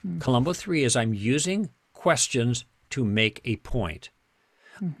 Columbo 3 is I'm using questions to make a point.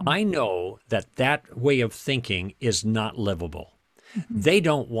 I know that that way of thinking is not livable. They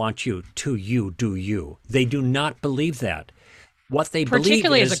don't want you to you do you. They do not believe that. What they Particularly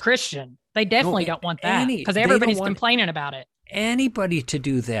believe is as a Christian, they definitely don't want that because they don't everybody's want complaining about it. anybody to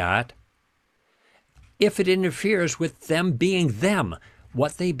do that if it interferes with them being them.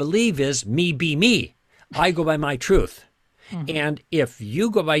 What they believe is me be me. I go by my truth. And if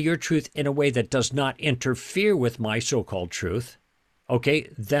you go by your truth in a way that does not interfere with my so-called truth, okay,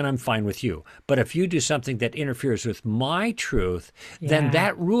 then I'm fine with you. But if you do something that interferes with my truth, then Yeah.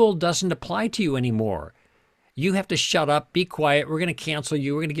 that rule doesn't apply to you anymore. You have to shut up, be quiet. We're going to cancel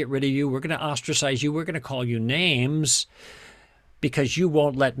you. We're going to get rid of you. We're going to ostracize you. We're going to call you names because you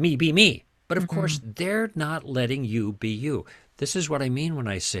won't let me be me. But of course, they're not letting you be you. This is what I mean when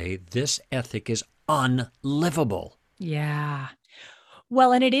I say this ethic is unlivable. Yeah.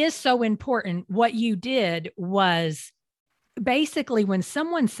 Well, and it is so important. What you did was basically when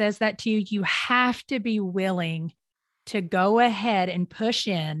someone says that to you, you have to be willing to go ahead and push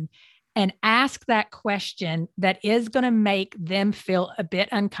in and ask that question that is going to make them feel a bit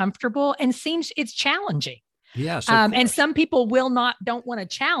uncomfortable and seems it's challenging. Yes. And some people don't want to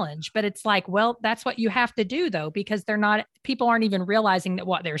challenge, but it's like, well, that's what you have to do though, because people aren't even realizing that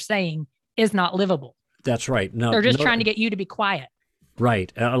what they're saying is not livable. That's right. No, They're just trying to get you to be quiet.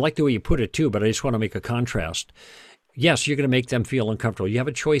 Right. I like the way you put it too, but I just want to make a contrast. Yes, you're going to make them feel uncomfortable. You have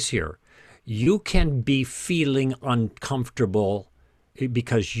a choice here. You can be feeling uncomfortable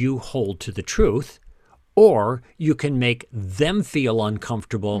because you hold to the truth, or you can make them feel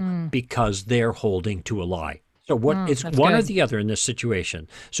uncomfortable because they're holding to a lie. So it's one or the other in this situation.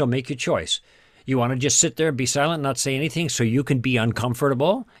 So make your choice. You want to just sit there and be silent and not say anything so you can be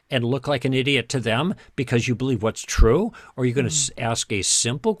uncomfortable and look like an idiot to them because you believe what's true? Or you're going to ask a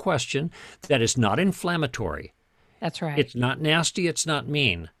simple question that is not inflammatory. That's right. It's not nasty. It's not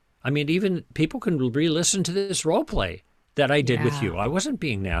mean. I mean, even people can re-listen to this role play that I did with you. I wasn't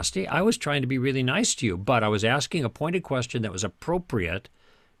being nasty. I was trying to be really nice to you, but I was asking a pointed question that was appropriate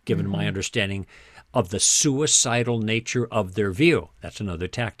given my understanding of the suicidal nature of their view. That's another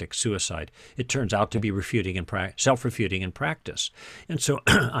tactic, suicide. It turns out to be self-refuting in practice. And so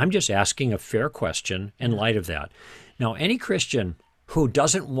I'm just asking a fair question in light of that. Now, any Christian who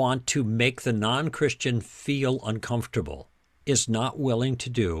doesn't want to make the non-Christian feel uncomfortable is not willing to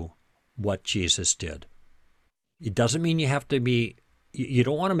do what Jesus did. It doesn't mean you have to be, you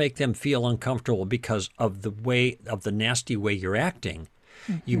don't want to make them feel uncomfortable because of the nasty way you're acting.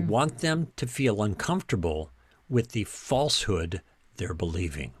 You want them to feel uncomfortable with the falsehood they're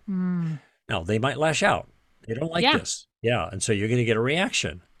believing. Now, they might lash out. They don't like this. Yeah. And so you're going to get a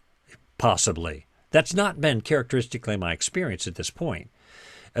reaction, possibly. That's not been characteristically my experience at this point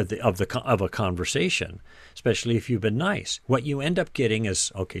of a conversation, especially if you've been nice. What you end up getting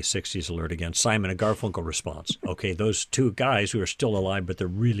is, okay, 60s alert again, Simon and Garfunkel response. Okay, those two guys who are still alive, but they're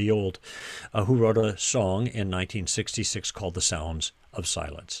really old, who wrote a song in 1966 called The Sounds of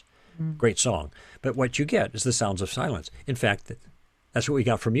Silence. Great song. But what you get is The Sounds of Silence. In fact, that's what we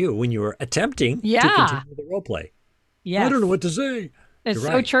got from you when you were attempting to continue the role play. Yes. I don't know what to say. It's You're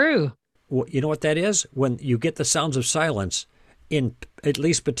so right. true. Well, you know what that is? When you get the sounds of silence, in at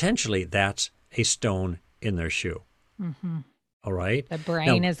least potentially, that's a stone in their shoe. Mm-hmm. All right. The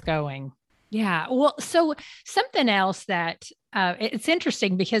brain is going. Yeah. Well, so something else that it's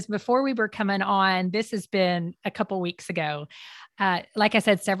interesting because before we were coming on, this has been a couple weeks ago. Like I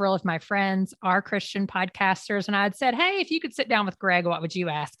said, several of my friends are Christian podcasters, and I had said, "Hey, if you could sit down with Greg, what would you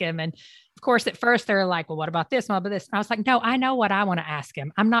ask him?" And of course, at first they're like, "Well, what about this? What about this?" And I was like, "No, I know what I want to ask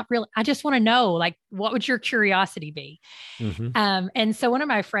him. I'm not really. I just want to know, like, what would your curiosity be?" Mm-hmm. And so one of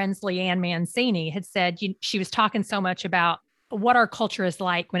my friends, Leanne Mancini, had said she was talking so much about what our culture is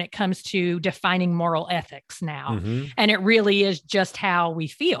like when it comes to defining moral ethics now. Mm-hmm. And it really is just how we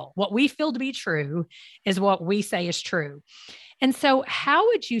feel. What we feel to be true is what we say is true. And so, how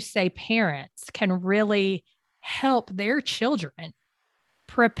would you say parents can really help their children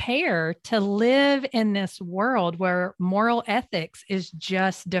prepare to live in this world where moral ethics is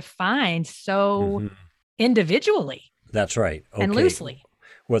just defined so individually That's right. Okay. and loosely?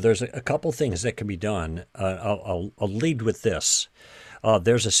 Well, there's a couple things that can be done. I'll lead with this.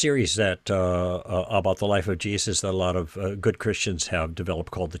 There's a series that about the life of Jesus that a lot of good Christians have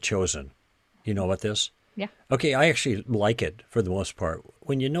developed called The Chosen. You know about this? Yeah. Okay, I actually like it for the most part.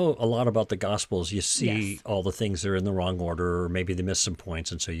 When you know a lot about the Gospels, you see Yes. all the things that are in the wrong order, or maybe they miss some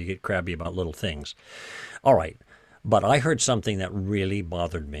points, and so you get crabby about little things. All right, but I heard something that really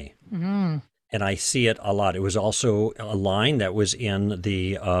bothered me. And I see it a lot. It was also a line that was in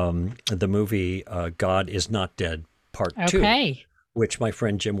the movie God Is Not Dead Part 2, Okay. which my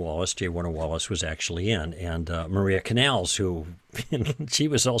friend Jim Wallace, J. Warner Wallace, was actually in, and Maria Canals, who she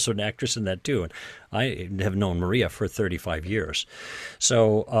was also an actress in that too. And I have known Maria for 35 years.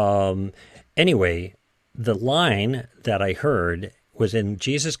 So anyway, the line that I heard was in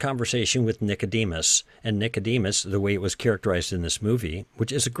Jesus' conversation with Nicodemus. And Nicodemus, the way it was characterized in this movie,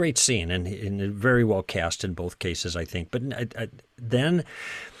 which is a great scene and very well cast in both cases, I think. But then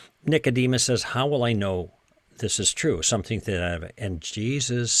Nicodemus says, "How will I know this is true?" Something that, and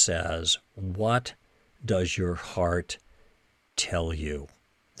Jesus says, "What does your heart tell you?"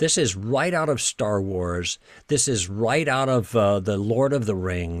 This is right out of Star Wars. This is right out of the Lord of the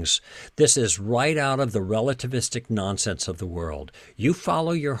Rings. This is right out of the relativistic nonsense of the world. You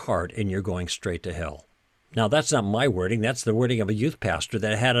follow your heart and you're going straight to hell. Now, that's not my wording. That's the wording of a youth pastor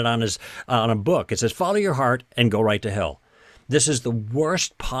that had it on a book. It says, follow your heart and go right to hell. This is the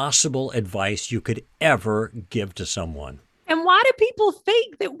worst possible advice you could ever give to someone. And why do people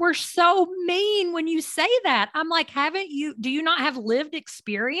think that we're so mean when you say that? I'm like, do you not have lived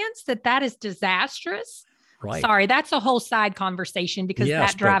experience that is disastrous? Right. Sorry, that's a whole side conversation because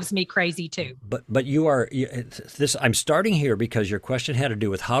that drives me crazy too. But I'm starting here because your question had to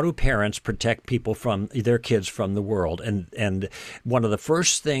do with how do parents protect people from their kids from the world, and one of the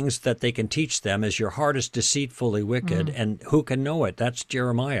first things that they can teach them is your heart is deceitfully wicked, and who can know it? That's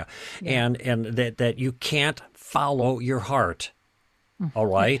Jeremiah, and that you can't follow your heart. All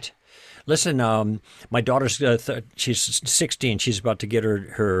right. Listen, my daughter's she's 16. She's about to get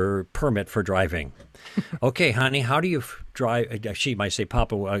her permit for driving. Okay, honey, how do you drive? She might say,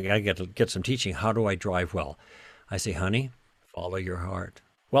 Papa, I got to get some teaching. How do I drive well? I say, honey, follow your heart.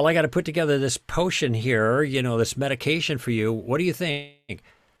 Well, I got to put together this potion here, this medication for you. What do you think?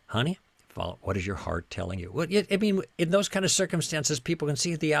 Honey, follow. What is your heart telling you? Well, I mean, in those kind of circumstances, people can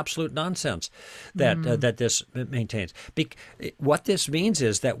see the absolute nonsense that this maintains. What this means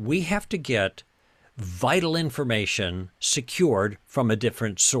is that we have to get vital information secured from a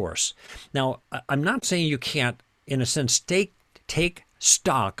different source. Now, I'm not saying you can't, in a sense, take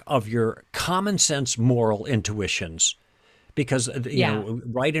stock of your common sense moral intuitions, because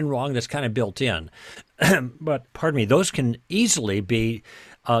right and wrong, that's kind of built in. But pardon me, those can easily be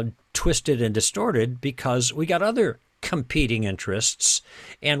twisted and distorted because we got other competing interests,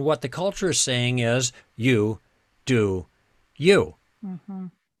 and what the culture is saying is you do you.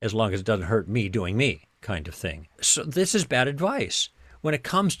 As long as it doesn't hurt me doing me, kind of thing. So this is bad advice. When it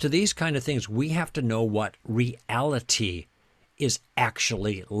comes to these kind of things, we have to know what reality is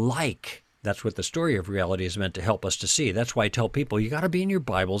actually like. That's what the story of reality is meant to help us to see. That's why I tell people, you got to be in your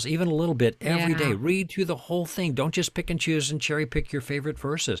Bibles even a little bit every day. Read through the whole thing. Don't just pick and choose and cherry pick your favorite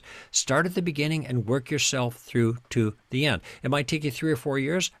verses. Start at the beginning and work yourself through to the end. It might take you 3 or 4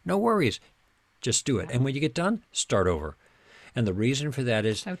 years. No worries. Just do it. And when you get done, start over. And the reason for that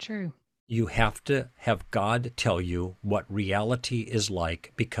is so true. You have to have God tell you what reality is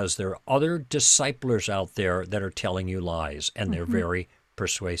like, because there are other disciplers out there that are telling you lies, and they're very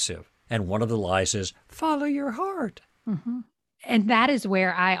persuasive. And one of the lies is, follow your heart. And that is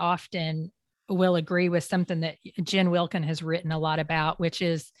where I often will agree with something that Jen Wilkin has written a lot about, which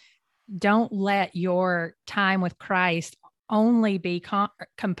is don't let your time with Christ only be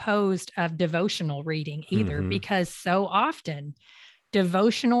composed of devotional reading either, because so often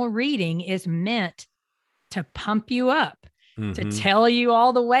devotional reading is meant to pump you up, to tell you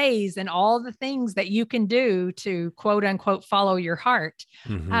all the ways and all the things that you can do to quote unquote follow your heart.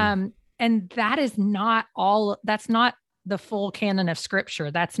 And that is not all, that's not the full canon of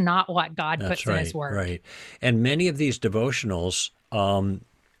scripture. That's not what God puts in his word. Right. And many of these devotionals,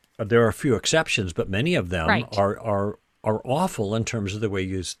 there are a few exceptions, but many of them are awful in terms of the way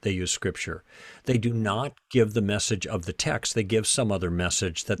they use scripture. They do not give the message of the text. They give some other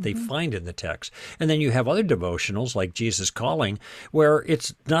message that they find in the text. And then you have other devotionals like Jesus Calling, where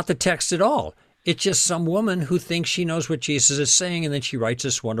it's not the text at all. It's just some woman who thinks she knows what Jesus is saying, and then she writes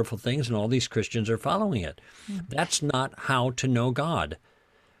this wonderful things, and all these Christians are following it. That's not how to know God.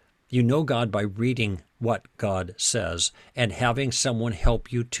 You know God by reading what God says and having someone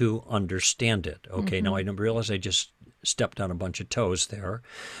help you to understand it. Okay, now I realize I just stepped on a bunch of toes there,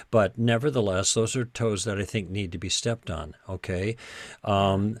 but nevertheless, those are toes that I think need to be stepped on. Okay,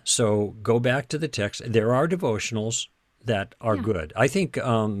 so go back to the text. There are devotionals that are good. I think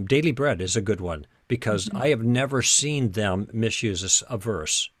Daily Bread is a good one because I have never seen them misuse a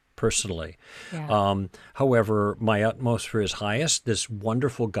verse personally. However, my utmost for his highest, this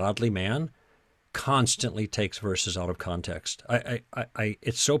wonderful godly man, constantly takes verses out of context.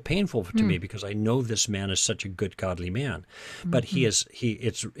 It's so painful to me because I know this man is such a good godly man, but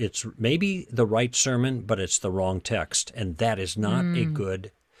it's maybe the right sermon, but it's the wrong text, and that is not a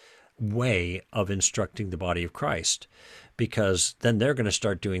good way of instructing the body of Christ, because then they're going to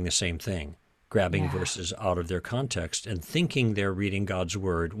start doing the same thing, grabbing verses out of their context and thinking they're reading God's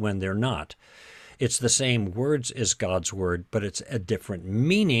word when they're not. It's the same words as God's word, but it's a different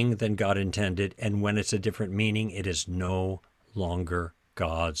meaning than God intended, and when it's a different meaning, it is no longer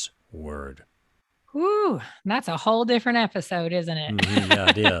God's word. Ooh, that's a whole different episode, isn't it? Yeah,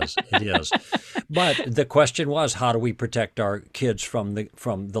 it is. It is. But the question was, how do we protect our kids from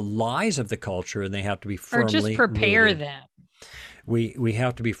the lies of the culture? And they have to be firmly or just prepare rooted. them. We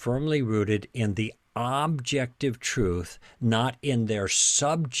have to be firmly rooted in the objective truth, not in their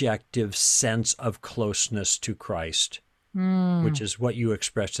subjective sense of closeness to Christ. Which is what you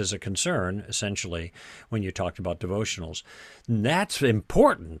expressed as a concern, essentially, when you talked about devotionals. And that's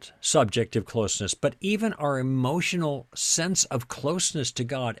important, subjective closeness, but even our emotional sense of closeness to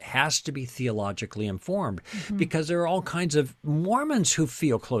God has to be theologically informed, because there are all kinds of Mormons who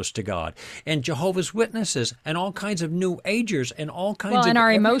feel close to God, and Jehovah's Witnesses, and all kinds of New Agers, and all kinds of Well, and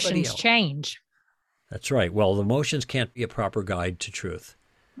our everybody emotions else. change. That's right. Well, the emotions can't be a proper guide to truth.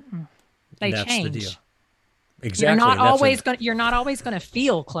 They That's change. the deal. Exactly. You're not always going to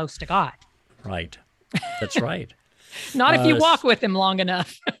feel close to God. Right. That's right. Not if you walk with him long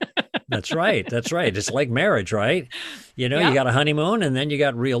enough. That's right. That's right. It's like marriage, right? You know, you got a honeymoon and then you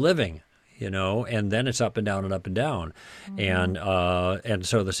got real living, and then it's up and down and up and down. And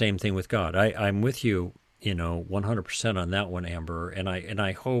so the same thing with God. I'm with you, 100% on that one, Amber. And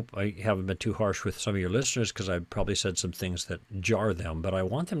I hope I haven't been too harsh with some of your listeners, because I probably said some things that jar them, but I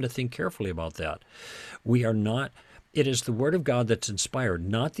want them to think carefully about that. It is the Word of God that's inspired,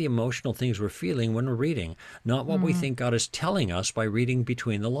 not the emotional things we're feeling when we're reading, not what we think God is telling us by reading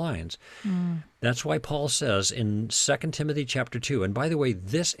between the lines. That's why Paul says in 2 Timothy chapter 2, and by the way,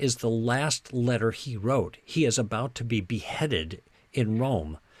 this is the last letter he wrote. He is about to be beheaded in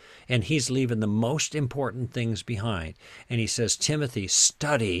Rome, and he's leaving the most important things behind. And he says, Timothy,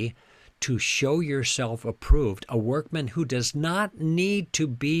 study to show yourself approved, a workman who does not need to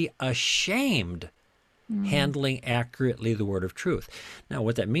be ashamed, handling accurately the word of truth. Now,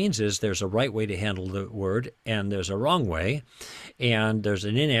 what that means is there's a right way to handle the word, and there's a wrong way, and there's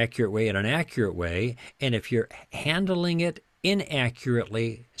an inaccurate way and an accurate way. And if you're handling it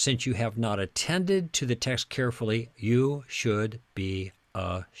inaccurately, since you have not attended to the text carefully, you should be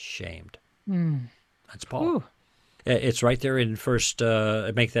ashamed. That's Paul. Ooh. It's right there in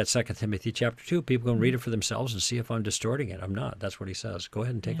make that 2 Timothy chapter 2. People can read it for themselves and see if I'm distorting it. I'm not. That's what he says. Go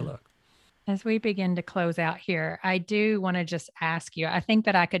ahead and take a look. As we begin to close out here, I do want to just ask you, I think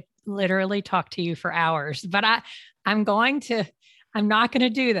that I could literally talk to you for hours, but I'm not going to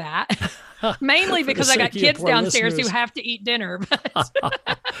do that. Mainly because I got kids downstairs who have to eat dinner.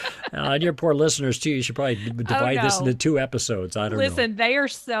 And your poor listeners too. You should probably divide this into 2 episodes. I don't know. Listen, they are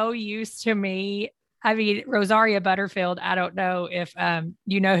so used to me. I mean, Rosaria Butterfield, I don't know if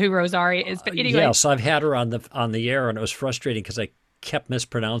you know who Rosaria is, but anyway. Yes, I've had her on the air, and it was frustrating because I kept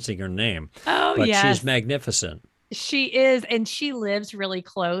mispronouncing her name. Oh, but yes. she's magnificent. She is, and she lives really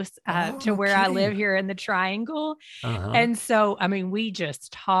close to where I live here in the Triangle. Uh-huh. And so, I mean, we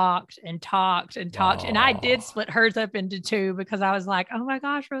just talked and talked and talked. And I did Wow. split hers up into two because I was like, oh my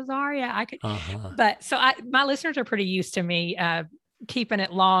gosh, Rosaria, I could. Uh-huh. But so my listeners are pretty used to me keeping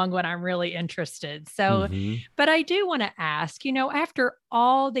it long when I'm really interested. So, Mm-hmm. but I do want to ask, after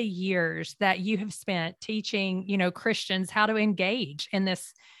all the years that you have spent teaching, Christians how to engage in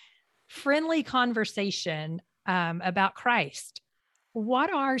this friendly conversation about Christ,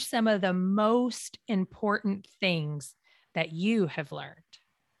 what are some of the most important things that you have learned?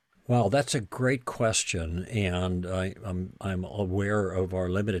 Well, that's a great question, and I'm aware of our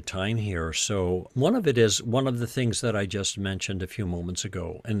limited time here. So one of the things that I just mentioned a few moments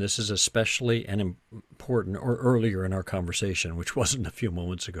ago, and this is especially important, or earlier in our conversation, which wasn't a few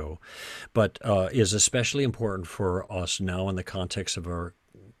moments ago, but is especially important for us now in the context of our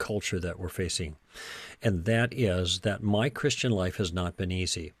culture that we're facing, and that is that my Christian life has not been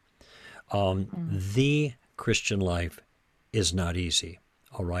easy. The Christian life is not easy.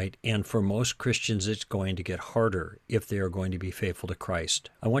 All right. And for most Christians, it's going to get harder if they are going to be faithful to Christ.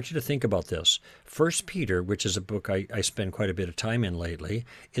 I want you to think about this. 1 Peter, which is a book I spend quite a bit of time in lately,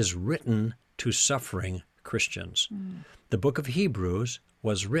 is written to suffering Christians. The book of Hebrews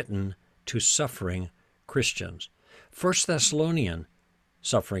was written to suffering Christians. 1 Thessalonians,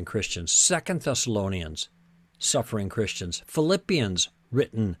 suffering Christians. 2 Thessalonians, suffering Christians. Philippians,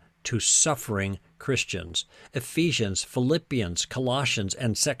 written to suffering Christians. Ephesians, Philippians, Colossians,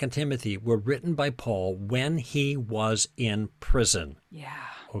 and 2 Timothy were written by Paul when he was in prison. Yeah.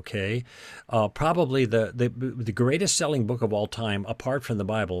 Okay? Probably the greatest selling book of all time, apart from the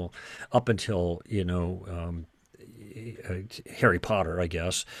Bible, up until, Harry Potter, I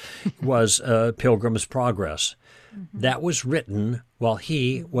guess, was Pilgrim's Progress. That was written while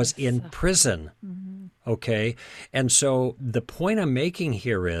he was in prison. Okay. And so the point I'm making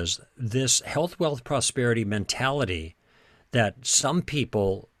here is this health, wealth, prosperity mentality that some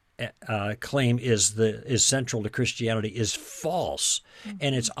people claim is central to Christianity is false.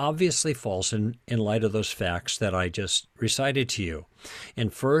 And it's obviously false in light of those facts that I just recited to you. In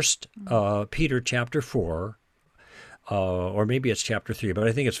 1 Peter chapter 4, or maybe it's chapter 3, but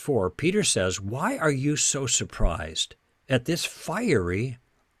I think it's 4, Peter says, "Why are you so surprised at this fiery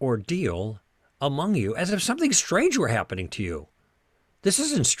ordeal among you, as if something strange were happening to you? This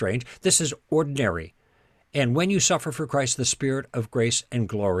isn't strange. This is ordinary. And when you suffer for Christ, the Spirit of grace and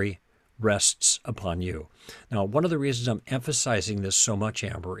glory rests upon you." Now, one of the reasons I'm emphasizing this so much,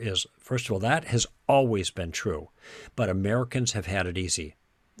 Amber, is, first of all, that has always been true. But Americans have had it easy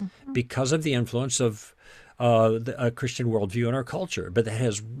because of the influence of a Christian worldview in our culture. But that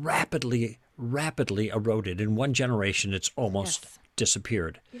has rapidly eroded. In one generation, it's almost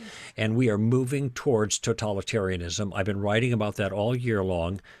disappeared. Yes. And we are moving towards totalitarianism. I've been writing about that all year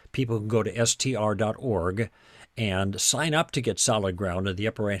long. People can go to str.org and sign up to get Solid Ground in the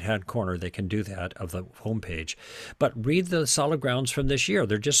upper right-hand corner. They can do that of the homepage. But read the Solid Grounds from this year.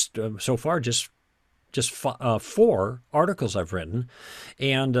 They're just, so far, just 4 articles I've written,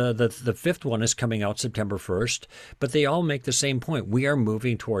 and the 5th one is coming out September 1st, but they all make the same point. We are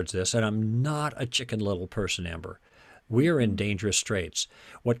moving towards this, and I'm not a chicken little person, Amber. We are in dangerous straits.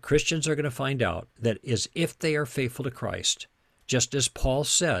 What Christians are going to find out that is, if they are faithful to Christ, just as Paul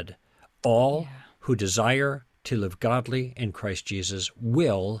said, all who desire to live godly in Christ Jesus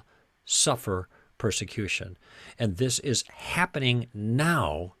will suffer persecution. And this is happening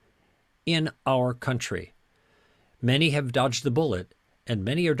now in our country. Many have dodged the bullet, and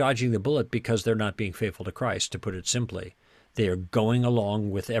many are dodging the bullet because they're not being faithful to Christ, to put it simply. They are going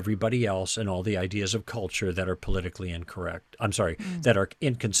along with everybody else and all the ideas of culture that are politically incorrect. That are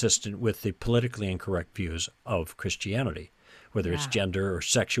inconsistent with the politically incorrect views of Christianity, whether it's gender or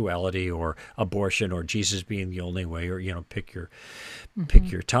sexuality or abortion or Jesus being the only way, or, pick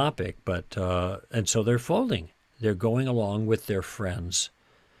your topic. But, and so they're folding. They're going along with their friends.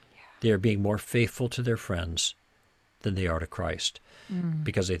 They are being more faithful to their friends than they are to Christ,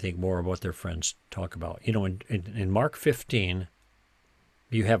 because they think more of what their friends talk about. In Mark 15,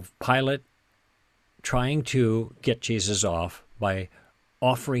 you have Pilate trying to get Jesus off by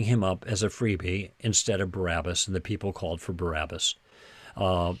offering him up as a freebie instead of Barabbas, and the people called for Barabbas.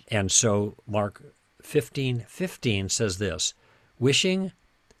 And so Mark 15:15 says this, wishing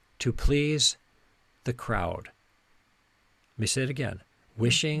to please the crowd. Let me say it again.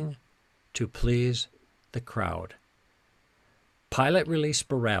 Wishing to please the crowd, Pilate released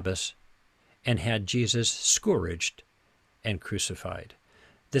Barabbas and had Jesus scourged and crucified.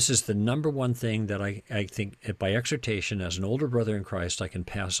 This is the number one thing that I think, by exhortation as an older brother in Christ, I can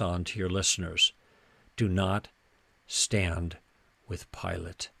pass on to your listeners. Do not stand with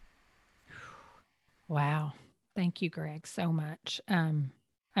Pilate. Wow. Thank you, Greg, so much. I'm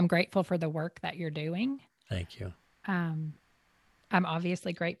grateful for the work that you're doing. Thank you. I'm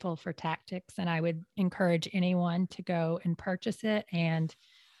obviously grateful for Tactics, and I would encourage anyone to go and purchase it. And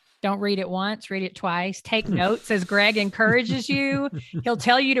don't read it once, read it twice. Take notes as Greg encourages you. He'll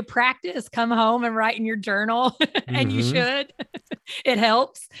tell you to practice, come home and write in your journal, and you should. It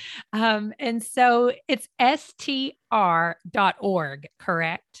helps. And so it's str.org,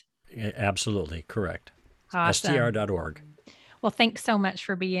 correct? Absolutely correct. Awesome. str.org. Well, thanks so much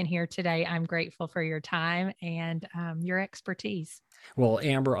for being here today. I'm grateful for your time and your expertise. Well,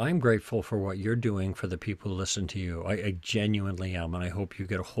 Amber, I'm grateful for what you're doing for the people who listen to you. I genuinely am, and I hope you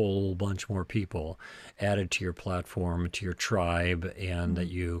get a whole bunch more people added to your platform, to your tribe, and that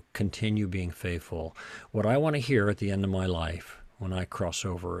you continue being faithful. What I want to hear at the end of my life when I cross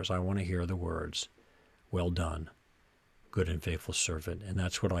over is I want to hear the words, "Well done, good and faithful servant." And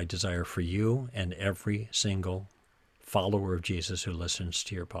that's what I desire for you and every single follower of Jesus who listens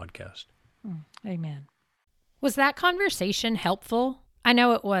to your podcast. Amen. Was that conversation helpful? I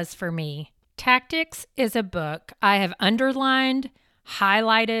know it was for me. Tactics is a book I have underlined,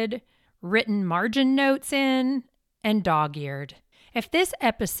 highlighted, written margin notes in, and dog-eared. If this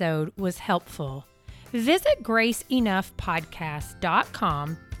episode was helpful, visit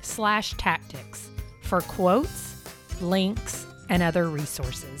graceenoughpodcast.com/tactics for quotes, links, and other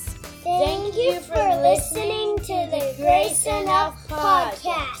resources. Thank you for listening to the Grace Enough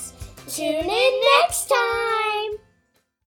Podcast. Tune in next time.